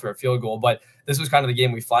to settle for a field goal. But this was kind of the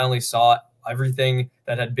game we finally saw everything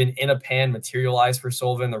that had been in a pan materialized for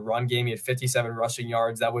Sullivan. The run game, he had 57 rushing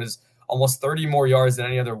yards. That was almost 30 more yards than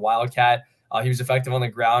any other Wildcat. He was effective on the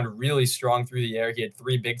ground, really strong through the air. He had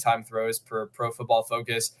 3 big-time throws per Pro Football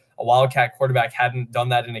Focus. A Wildcat quarterback hadn't done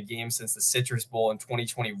that in a game since the Citrus Bowl in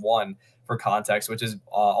 2021, for context, which is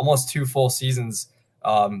almost 2 full seasons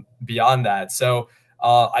beyond that. So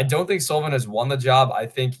I don't think Sullivan has won the job. I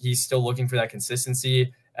think he's still looking for that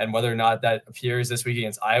consistency, and whether or not that appears this week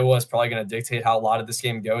against Iowa is probably going to dictate how a lot of this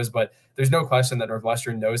game goes. But there's no question that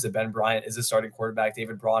Northwestern knows that Ben Bryant is a starting quarterback.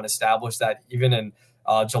 David Braun established that even in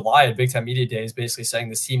July at Big Ten Media Days, basically saying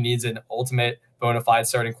this team needs an ultimate bona fide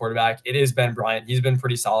starting quarterback. It is Ben Bryant. He's been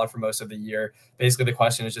pretty solid for most of the year. Basically, the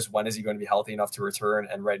question is just when is he going to be healthy enough to return?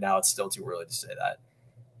 And right now, it's still too early to say that.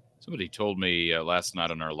 Somebody told me last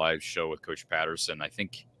night on our live show with Coach Patterson, I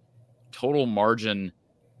think total margin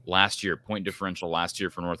last year, point differential last year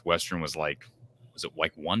for Northwestern was it like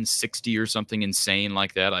 160 or something insane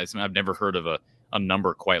like that? I've never heard of a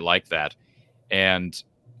number quite like that. And,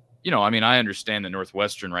 I mean, I understand that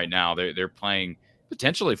Northwestern right now, they're playing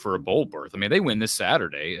potentially for a bowl berth. I mean, they win this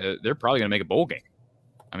Saturday, they're probably going to make a bowl game.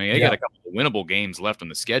 I mean, they got a couple of winnable games left on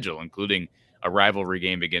the schedule, including a rivalry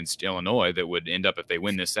game against Illinois that would end up, if they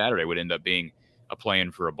win this Saturday, would end up being a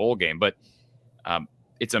play-in for a bowl game. But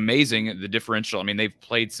it's amazing, the differential. I mean, they've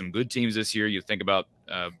played some good teams this year. You think about,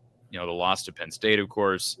 the loss to Penn State, of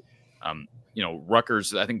course.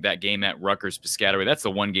 Rutgers, I think that game at Rutgers-Piscataway, that's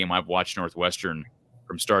the one game I've watched Northwestern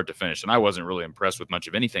from start to finish, and I wasn't really impressed with much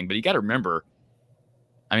of anything. But you got to remember,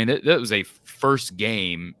 I mean, that was a first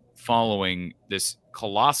game following this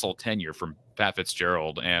colossal tenure from Pat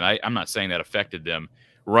Fitzgerald, and I'm not saying that affected them.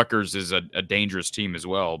 Rutgers is a dangerous team as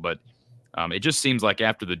well, but it just seems like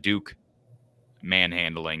after the Duke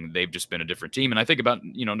manhandling, they've just been a different team. And I think about,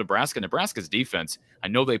 Nebraska's defense. I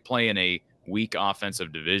know they play in a weak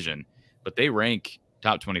offensive division, but they rank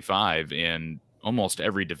top 25 in almost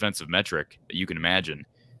every defensive metric that you can imagine.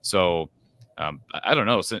 So I don't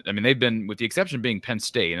know. So, I mean, they've been, with the exception of being Penn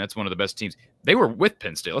State, and that's one of the best teams. They were with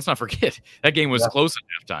Penn State. Let's not forget that game was close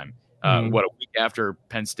at halftime. A week after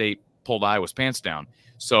Penn State pulled Iowa's pants down.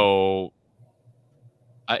 So,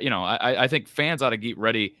 I think fans ought to be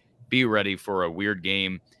ready for a weird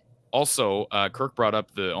game. Also, Kirk brought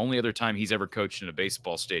up the only other time he's ever coached in a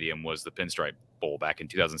baseball stadium was the Pinstripe Bowl back in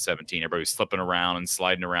 2017. Everybody was slipping around and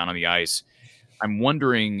sliding around on the ice. I'm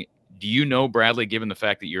wondering, do you know, Bradley, given the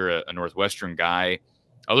fact that you're a Northwestern guy,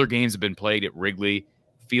 other games have been played at Wrigley,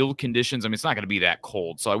 field conditions, I mean, it's not going to be that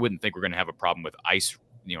cold, so I wouldn't think we're going to have a problem with ice,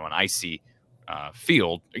 an icy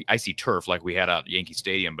field, icy turf like we had out at Yankee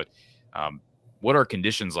Stadium. But what are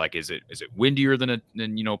conditions like? Is it windier than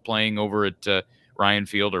playing over at Ryan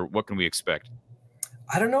Field, or what can we expect?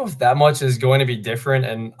 I don't know if that much is going to be different.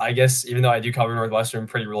 And I guess even though I do cover Northwestern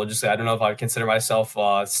pretty religiously, I don't know if I would consider myself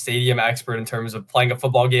a stadium expert in terms of playing a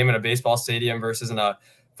football game in a baseball stadium versus in a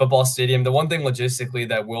football stadium. The one thing logistically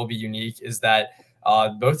that will be unique is that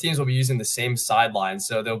both teams will be using the same sideline.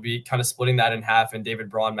 So they'll be kind of splitting that in half. And David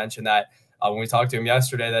Braun mentioned that when we talked to him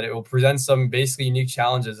yesterday, that it will present some basically unique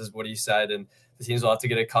challenges, is what he said. And the teams will have to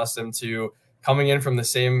get accustomed to coming in from the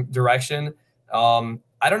same direction.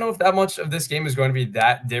 I don't know if that much of this game is going to be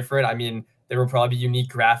that different. I mean, there will probably be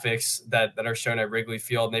unique graphics that are shown at Wrigley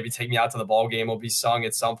Field. Maybe Take Me Out to the Ball Game will be sung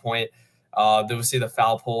at some point. They'll see the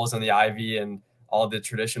foul poles and the ivy and all the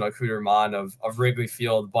traditional accoutrement of Wrigley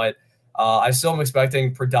Field. But I still am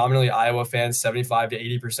expecting predominantly Iowa fans, 75 to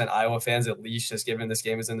 80% Iowa fans at least, just given this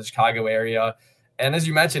game is in the Chicago area. And as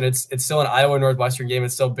you mentioned, it's still an Iowa Northwestern game.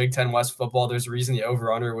 It's still Big Ten West football. There's a reason the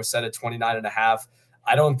over-under was set at 29.5.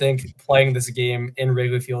 I don't think playing this game in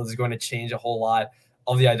Wrigley Field is going to change a whole lot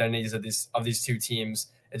of the identities of these two teams.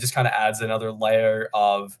 It just kind of adds another layer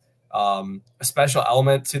of a special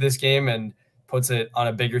element to this game and puts it on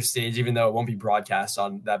a bigger stage, even though it won't be broadcast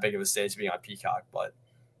on that big of a stage, being on Peacock. But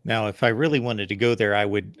now, if I really wanted to go there, I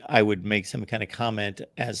would make some kind of comment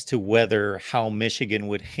as to how Michigan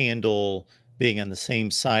would handle being on the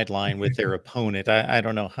same sideline with their opponent. I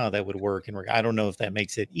don't know how that would work. And I don't know if that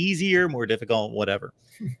makes it easier, more difficult, whatever.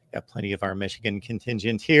 Got plenty of our Michigan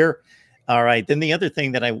contingent here. All right. Then the other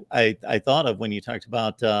thing that I thought of when you talked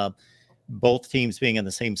about both teams being on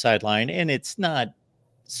the same sideline, and it's not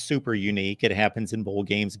super unique. It happens in bowl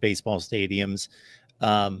games, baseball stadiums.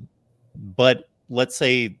 But let's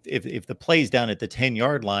say if the play's down at the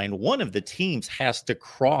 10-yard line, one of the teams has to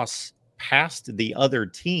cross past the other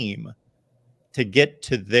team to get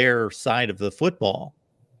to their side of the football,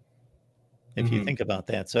 if you think about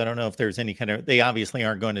that. So I don't know if there's any they obviously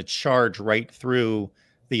aren't going to charge right through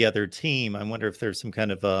the other team. I wonder if there's some kind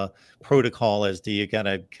of a protocol as to you got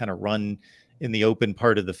to kind of run in the open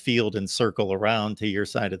part of the field and circle around to your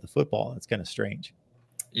side of the football. That's kind of strange.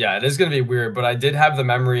 Yeah, it is going to be weird, but I did have the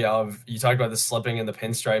memory of, you talked about the slipping in the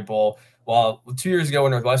Pinstripe Bowl. Well, 2 years ago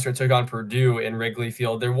when Northwestern took on Purdue in Wrigley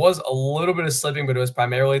Field, there was a little bit of slipping, but it was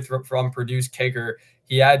primarily from Purdue's kicker.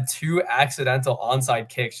 He had 2 accidental onside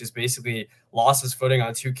kicks, just basically lost his footing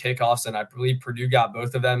on 2 kickoffs, and I believe Purdue got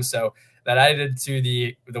both of them. So that added to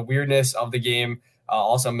the weirdness of the game.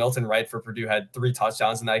 Also, Milton Wright for Purdue had 3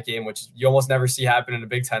 touchdowns in that game, which you almost never see happen in a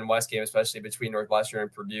Big Ten West game, especially between Northwestern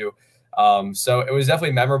and Purdue. So it was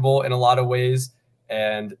definitely memorable in a lot of ways.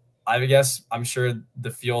 And I guess I'm sure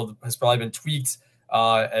the field has probably been tweaked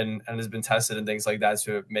and has been tested and things like that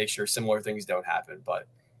to make sure similar things don't happen. But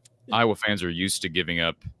Iowa fans are used to giving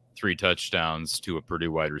up 3 touchdowns to a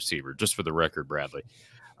Purdue wide receiver, just for the record, Bradley,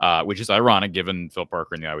 which is ironic given Phil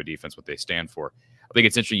Parker and the Iowa defense, what they stand for. I think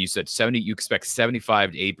it's interesting. You said you expect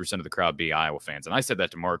 75 to 80% of the crowd be Iowa fans. And I said that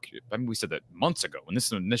to Mark. I mean, we said that months ago when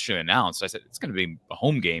this was initially announced. I said it's going to be a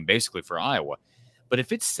home game basically for Iowa. But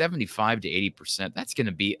if it's 75 to 80%, that's going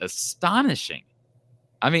to be astonishing.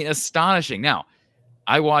 I mean, astonishing. Now,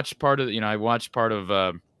 I watched part of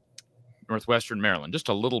Northwestern Maryland, just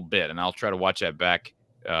a little bit, and I'll try to watch that back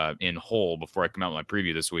in whole before I come out with my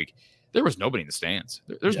preview this week. There was nobody in the stands.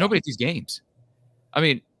 There's nobody at these games. I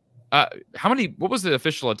mean, how many? What was the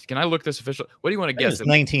official? Can I look this official? What do you want to guess?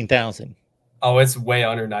 19,000. Oh, it's way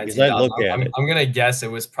under 19,000. I'm going to guess it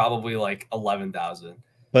was probably like 11,000.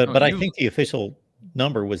 But I think the official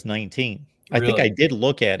number was 19. Really? I think I did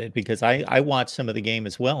look at it because I watched some of the game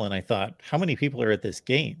as well, and I thought, how many people are at this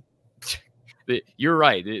game? You're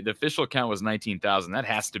right. The official count was 19,000. That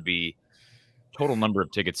has to be total number of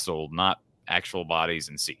tickets sold, not actual bodies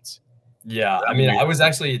and seats. Yeah, I mean, I was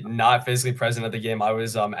actually not physically present at the game. I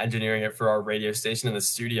was engineering it for our radio station in the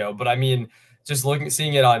studio. But I mean, just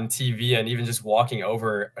seeing it on TV and even just walking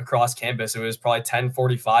over across campus, it was probably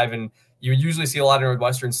 10:45, and you would usually see a lot of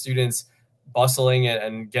Northwestern students bustling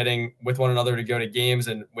and getting with one another to go to games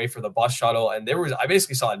and wait for the bus shuttle. And I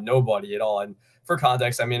basically saw nobody at all. And for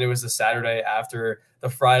context, I mean, it was the Saturday after the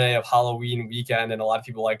Friday of Halloween weekend, and a lot of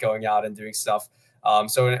people like going out and doing stuff.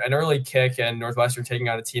 So an early kick and Northwestern taking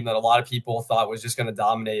on a team that a lot of people thought was just going to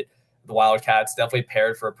dominate the Wildcats, definitely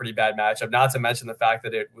paired for a pretty bad matchup, not to mention the fact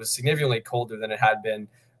that it was significantly colder than it had been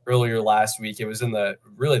earlier last week. It was in the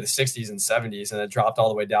 60s and 70s, and it dropped all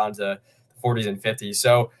the way down to the 40s and 50s.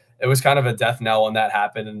 So it was kind of a death knell when that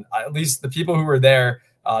happened. And at least the people who were there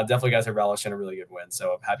definitely got to relish in a really good win.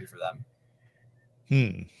 So I'm happy for them.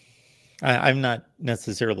 I'm not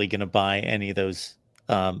necessarily going to buy any of those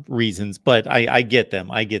reasons, but I get them.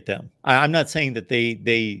 I'm not saying that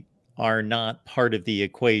they are not part of the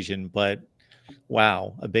equation, but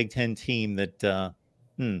wow, a Big Ten team that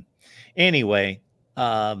anyway,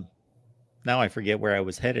 now I forget where I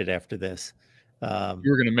was headed after this. You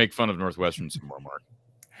were going to make fun of Northwestern some more, Mark.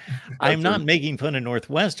 I'm not making fun of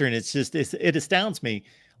Northwestern. It's just it astounds me.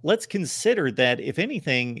 Let's consider that, if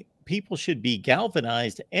anything, people should be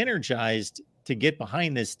galvanized, energized to get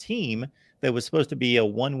behind this team that was supposed to be a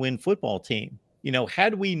 1-win football team. You know,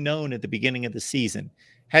 had we known at the beginning of the season,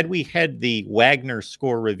 had we had the Wagner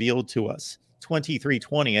score revealed to us,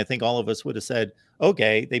 23-20, I think all of us would have said,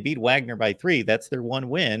 okay, they beat Wagner by 3. That's their 1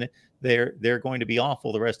 win. They're going to be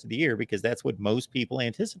awful the rest of the year, because that's what most people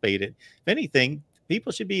anticipated. If anything,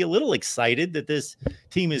 people should be a little excited that this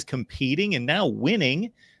team is competing and now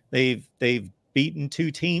winning. They've beaten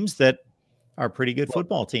 2 teams that are pretty good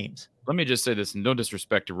football teams. Let me just say this, and no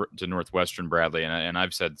disrespect to Northwestern, Bradley, and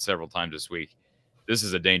I've said several times this week, this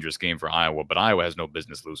is a dangerous game for Iowa, but Iowa has no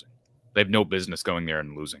business losing. They have no business going there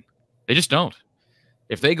and losing. They just don't.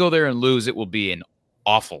 If they go there and lose, it will be an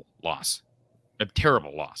awful loss, a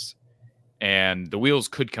terrible loss. And the wheels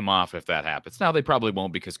could come off if that happens. Now, they probably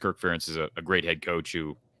won't, because Kirk Ferentz is a great head coach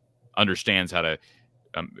who understands how to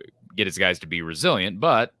get his guys to be resilient,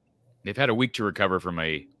 but they've had a week to recover from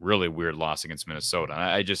a really weird loss against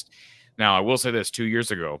Minnesota. Now I will say this: 2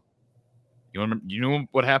 years ago, you know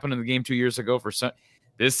what happened in the game 2 years ago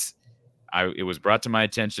it was brought to my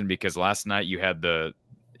attention because last night you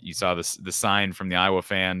saw the sign from the Iowa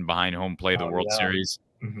fan behind home plate of the World Series.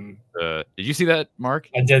 Mm-hmm. Did you see that, Mark?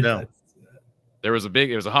 I did. No. It was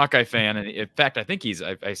a Hawkeye fan, and in fact, I think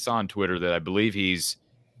I saw on Twitter that I believe he's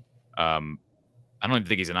I don't even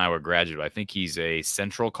think he's an Iowa graduate. I think he's a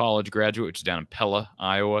Central College graduate, which is down in Pella,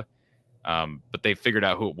 Iowa. But they figured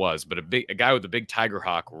out who it was. But a guy with a big Tiger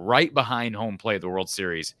Hawk right behind home plate of the World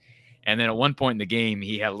Series. And then at one point in the game,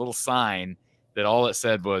 he had a little sign that all it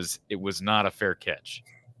said was, "It was not a fair catch."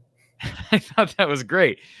 I thought that was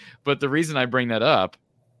great. But the reason I bring that up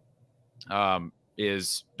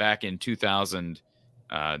is back in 2000,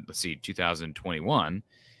 let's see, 2021.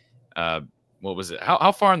 What was it?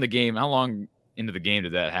 How far in the game? How long into the game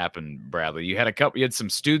did that happen, Bradley? You had some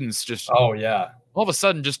students just, oh yeah, all of a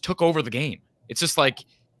sudden just took over the game. It's just like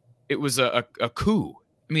it was a coup.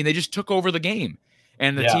 I mean, they just took over the game.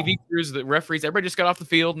 And the TV crews, the referees, everybody just got off the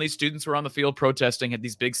field, and these students were on the field protesting, had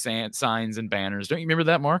these big signs and banners. Don't you remember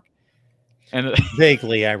that, Mark? And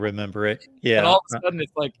vaguely, I remember it. Yeah. And all of a sudden,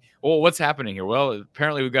 it's like, well, what's happening here? Well,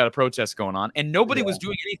 apparently we've got a protest going on, and nobody was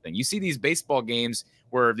doing anything. You see these baseball games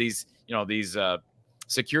where these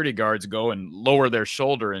security guards go and lower their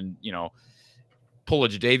shoulder and, pull a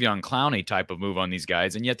Jadeveon Clowney type of move on these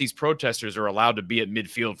guys, and yet these protesters are allowed to be at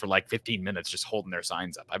midfield for like 15 minutes just holding their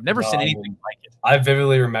signs up. I've never seen anything like it. I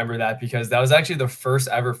vividly remember that because that was actually the first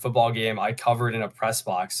ever football game I covered in a press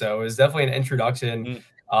box. So it was definitely an introduction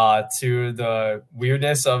to the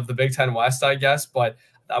weirdness of the Big Ten West, I guess. But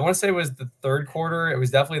I want to say it was the third quarter. It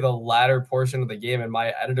was definitely the latter portion of the game, and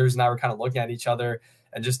my editors and I were kind of looking at each other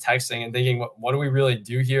and just texting and thinking, what do we really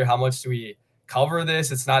do here? How much do we cover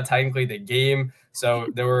this? It's not technically the game. So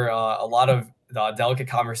there were a lot of delicate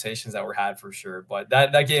conversations that were had for sure. But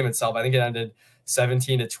that game itself, I think it ended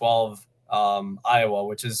 17-12 Iowa,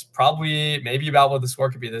 which is probably maybe about what the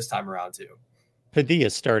score could be this time around too. Padilla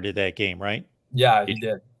started that game, right? Yeah, he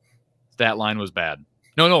did. Stat line was bad.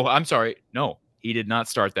 No, I'm sorry. No, he did not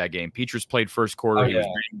start that game. Petrus played first quarter. He was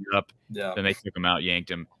banged up. Yeah. Then they took him out,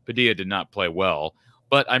 yanked him. Padilla did not play well.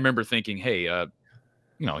 But I remember thinking, hey,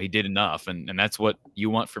 he did enough, and that's what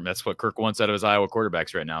you want from. That's what Kirk wants out of his Iowa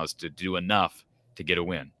quarterbacks right now, is to do enough to get a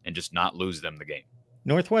win and just not lose them the game.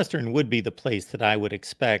 Northwestern would be the place that I would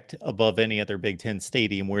expect above any other Big Ten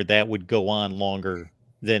stadium where that would go on longer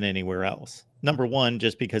than anywhere else. Number one,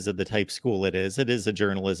 just because of the type school it is. It is a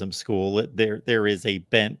journalism school. There is a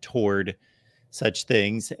bent toward such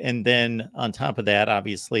things, and then on top of that,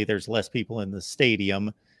 obviously, there's less people in the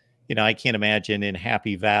stadium. I can't imagine in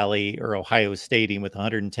Happy Valley or Ohio Stadium with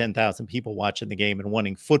 110,000 people watching the game and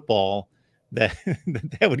wanting football that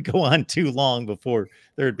would go on too long before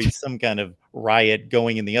there would be some kind of riot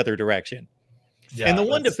going in the other direction. Yeah, and the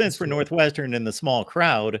one defense for Northwestern and the small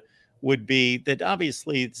crowd would be that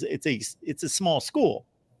obviously it's a small school.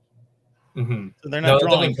 Mm-hmm. So they're not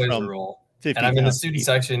drawing from a role. And I mean, the student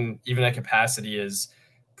section, even at capacity, is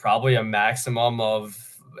probably a maximum of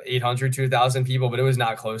 800 to 1,000 people, but it was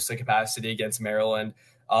not close to capacity against Maryland.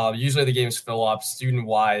 Usually the games fill up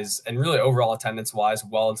student-wise and really overall attendance-wise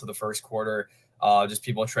well into the first quarter. Just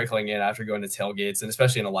people trickling in after going to tailgates, and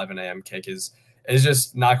especially an 11 a.m. kick is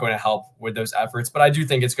just not going to help with those efforts. But I do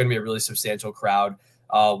think it's going to be a really substantial crowd.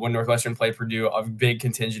 When Northwestern played Purdue, a big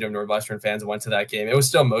contingent of Northwestern fans went to that game. It was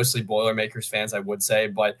still mostly Boilermakers fans, I would say,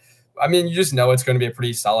 but I mean, you just know it's going to be a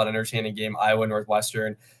pretty solid, entertaining game. Iowa,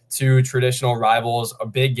 Northwestern, two traditional rivals, a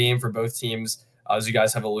big game for both teams, as you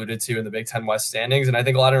guys have alluded to in the Big Ten West standings. And I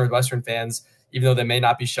think a lot of Northwestern fans, even though they may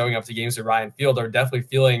not be showing up to games at Ryan Field, are definitely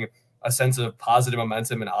feeling a sense of positive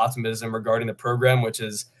momentum and optimism regarding the program, which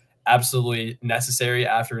is absolutely necessary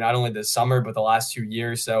after not only this summer, but the last 2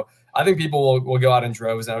 years. So I think people will go out in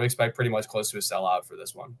droves, and I would expect pretty much close to a sellout for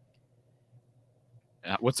this one.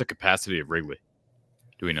 What's the capacity of Wrigley?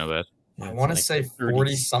 Do we know that? I want to say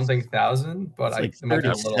 40-something thousand, but it might be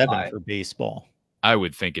a little high for baseball. I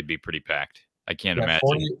would think it'd be pretty packed. I can't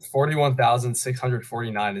imagine.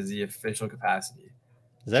 41,649 is the official capacity.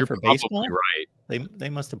 Is that for baseball? Right. They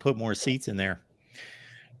must have put more seats in there.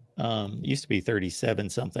 Used to be 37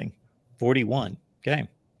 something. 41. Okay.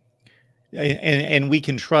 And we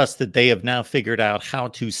can trust that they have now figured out how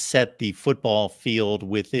to set the football field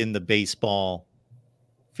within the baseball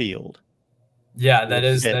field. Yeah, that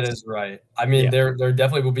is right. I mean, there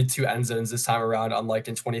definitely will be two end zones this time around, unlike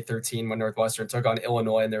in 2013 when Northwestern took on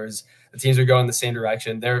Illinois and the teams were going the same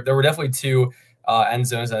direction. There were definitely two end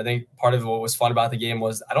zones. I think part of what was fun about the game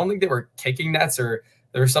was I don't think they were kicking nets, or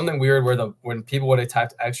there was something weird where when people would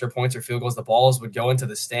attack extra points or field goals, the balls would go into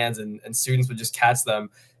the stands and students would just catch them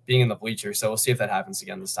being in the bleachers. So we'll see if that happens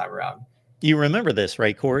again this time around. You remember this,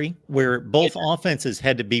 right, Corey? Where both offenses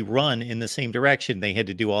had to be run in the same direction. They had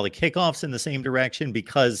to do all the kickoffs in the same direction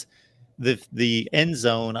because the end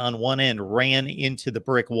zone on one end ran into the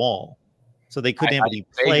brick wall. So they couldn't have any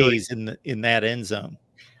plays in that end zone.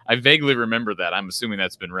 I vaguely remember that. I'm assuming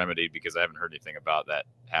that's been remedied because I haven't heard anything about that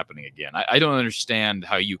happening again. I don't understand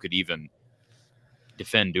how you could even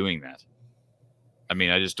defend doing that. I mean,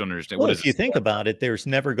 I just don't understand. Well, if you think about it, there's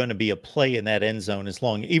never going to be a play in that end zone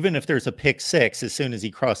even if there's a pick six, as soon as he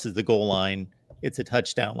crosses the goal line, it's a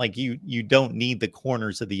touchdown. Like you don't need the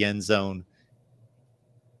corners of the end zone.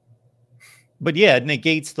 But yeah, it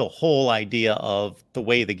negates the whole idea of the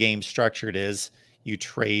way the game structured is. You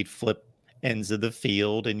trade, flip ends of the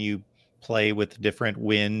field and you play with different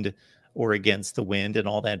wind or against the wind and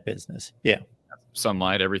all that business. Yeah.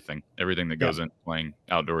 Sunlight, everything that goes into playing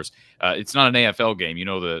outdoors. It's not an AFL game. You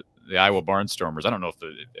know, the Iowa Barnstormers. I don't know if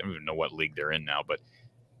I don't even know what league they're in now, but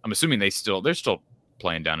I'm assuming they're still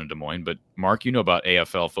playing down in Des Moines. But Mark, you know about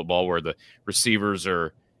AFL football where the receivers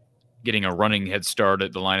are getting a running head start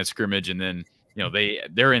at the line of scrimmage, and then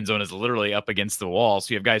their end zone is literally up against the wall,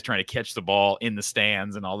 so you have guys trying to catch the ball in the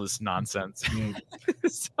stands and all this nonsense.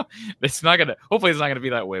 So it's not gonna. Hopefully, it's not gonna be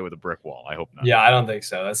that way with a brick wall. I hope not. Yeah, I don't think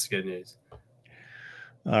so. That's good news.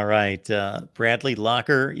 All right. Bradley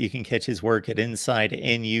Locker, you can catch his work at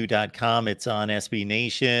InsideNU.com. It's on SB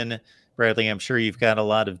Nation. Bradley, I'm sure you've got a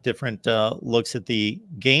lot of different looks at the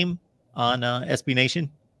game on SB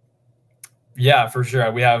Nation. Yeah, for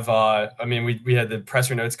sure. We have, we had the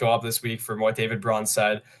presser notes go up this week from what David Braun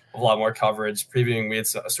said, a lot more coverage. Previewing, we had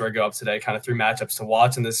a story go up today, kind of 3 matchups to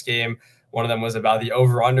watch in this game. One of them was about the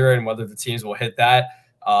over-under and whether the teams will hit that.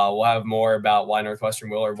 We'll have more about why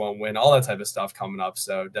Northwestern will or won't win, all that type of stuff coming up.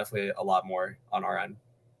 So definitely a lot more on our end.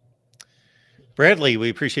 Bradley, we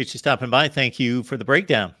appreciate you stopping by. Thank you for the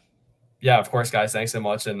breakdown. Yeah, of course, guys. Thanks so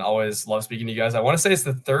much. And always love speaking to you guys. I want to say it's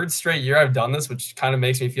the 3rd straight year I've done this, which kind of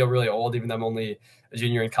makes me feel really old, even though I'm only a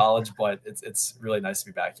junior in college, but it's really nice to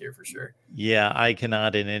be back here for sure. Yeah, I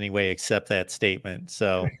cannot in any way accept that statement.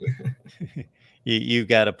 So you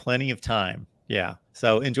got a plenty of time. Yeah.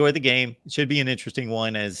 So enjoy the game. It should be an interesting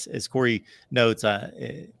one. As Corey notes,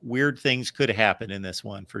 weird things could happen in this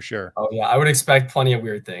one for sure. Oh, yeah. I would expect plenty of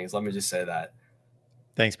weird things. Let me just say that.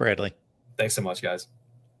 Thanks, Bradley. Thanks so much, guys.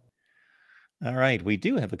 All right. We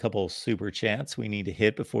do have a couple super chats we need to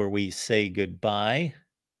hit before we say goodbye.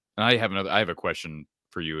 I have a question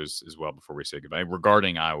for you as well before we say goodbye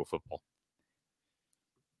regarding Iowa football.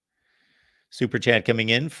 Super chat coming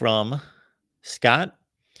in from Scott.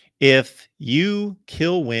 If you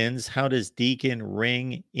kill wins, how does Deacon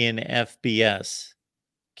ring in FBS?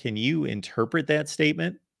 Can you interpret that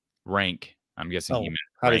statement? Rank. I'm guessing he meant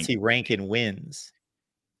how does he rank in wins?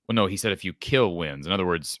 Well, no, he said if you kill wins. In other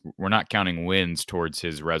words, we're not counting wins towards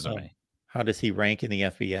his resume. Oh. How does he rank in the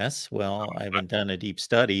FBS? Well, I haven't done a deep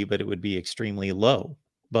study, but it would be extremely low.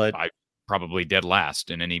 But I probably dead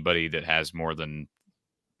last in anybody that has more than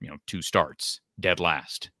 2 starts. Dead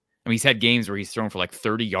last. I mean, he's had games where he's thrown for like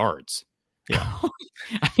 30 yards. Yeah.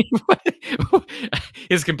 I mean,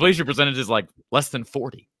 his completion percentage is like less than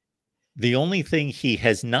 40. The only thing he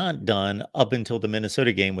has not done up until the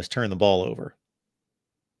Minnesota game was turn the ball over.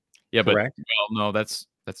 Yeah, correct? But well, no, that's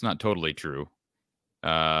not totally true.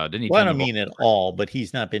 Didn't he? Well, I don't mean at all, but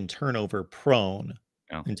he's not been turnover prone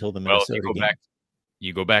until the Minnesota game.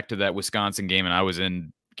 You go back to that Wisconsin game, and I was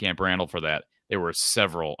in Camp Randall for that. There were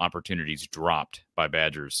several opportunities dropped by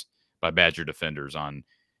Badger defenders on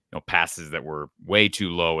passes that were way too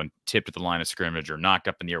low and tipped at the line of scrimmage or knocked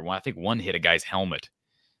up in the air. I think one hit a guy's helmet.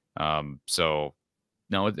 So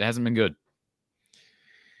no, it hasn't been good.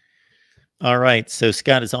 All right. So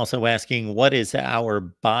Scott is also asking, what is our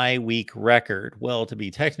bye week record? Well, to be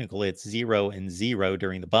technical, it's 0-0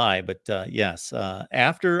 during the bye, but yes,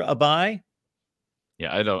 after a bye.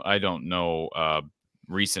 Yeah, I don't know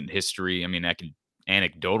recent history. I mean,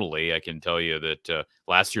 anecdotally, I can tell you that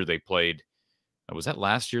last year they played. Was that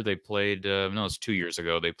last year they played? No, it's 2 years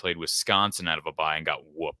ago. They played Wisconsin out of a bye and got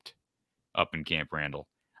whooped up in Camp Randall.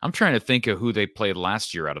 I'm trying to think of who they played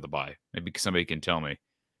last year out of the bye. Maybe somebody can tell me.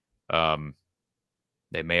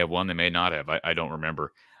 They may have won. They may not have. I don't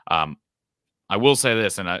remember. I will say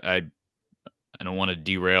this, and I don't want to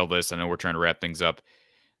derail this. I know we're trying to wrap things up.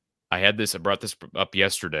 I brought this up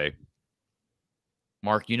yesterday.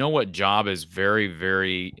 Mark, you know what job is very,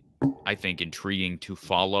 very, I think, intriguing to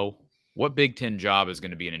follow? What Big Ten job is going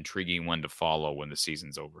to be an intriguing one to follow when the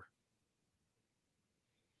season's over?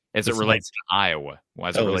 As it relates to Iowa.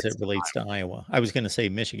 As it relates to Iowa. I was going to say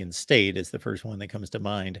Michigan State is the first one that comes to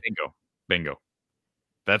mind. Bingo.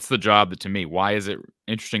 That's the job that, to me, why is it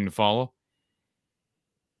interesting to follow?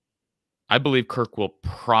 I believe Kirk will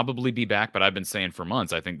probably be back, but I've been saying for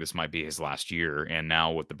months, I think this might be his last year. And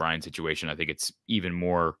now with the Brian situation, I think it's even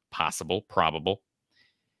more probable.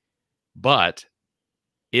 But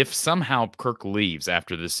if somehow Kirk leaves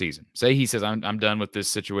after this season, say he says, I'm done with this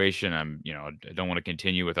situation. I don't want to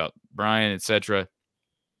continue without Brian, etc.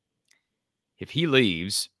 If he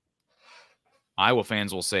leaves, Iowa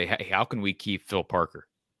fans will say, hey, how can we keep Phil Parker?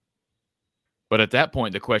 But at that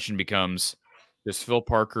point, the question becomes, does Phil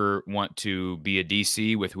Parker want to be a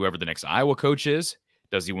DC with whoever the next Iowa coach is?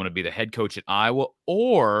 Does he want to be the head coach at Iowa?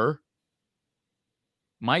 Or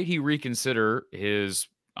might he reconsider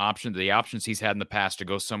the options he's had in the past to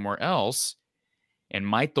go somewhere else And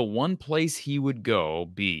might the one place he would go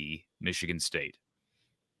be Michigan State?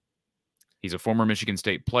 He's a former Michigan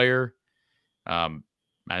State player. I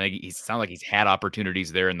think he sounds like he's had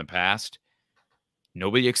opportunities there in the past.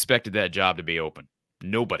 Nobody expected that job to be open.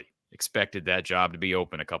 Nobody expected that job to be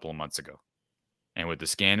open a couple of months ago. And with the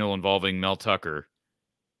scandal involving Mel Tucker,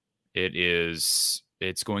 it's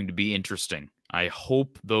going to be interesting. I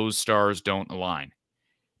hope those stars don't align.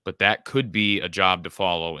 But that could be a job to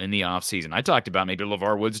follow in the offseason. I talked about maybe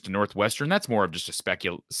LeVar Woods to Northwestern. That's more of just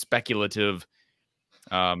a speculative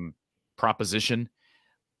proposition.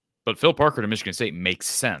 But Phil Parker to Michigan State makes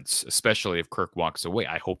sense, especially if Kirk walks away.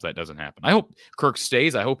 I hope that doesn't happen. I hope Kirk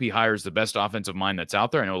stays. I hope he hires the best offensive mind that's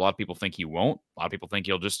out there. I know a lot of people think he won't. A lot of people think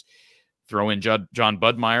he'll just throw in John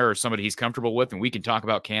Budmeyer or somebody he's comfortable with, and we can talk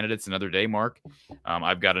about candidates another day, Mark.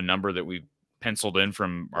 I've got a number that we've penciled in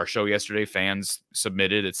from our show yesterday, fans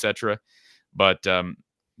submitted, etc. But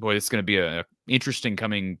boy, it's going to be an interesting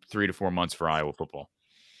coming 3 to 4 months for Iowa football.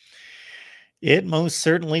 It most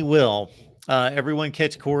certainly will. Everyone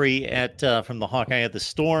catch Corey at from the Hawkeye at the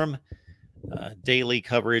Storm. Daily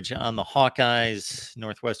coverage on the Hawkeyes.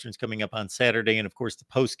 Northwestern's coming up on Saturday, and of course the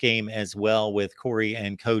post game as well with Corey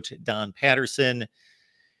and Coach Don Patterson.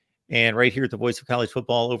 And right here at the Voice of College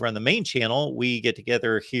Football over on the main channel, we get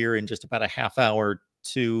together here in just about a half hour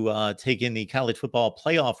to take in the college football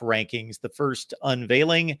playoff rankings, the first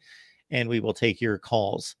unveiling, and we will take your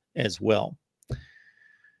calls as well.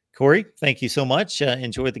 Corey, thank you so much.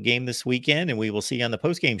 Enjoy the game this weekend, and we will see you on the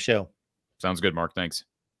post-game show. Sounds good, Mark. Thanks.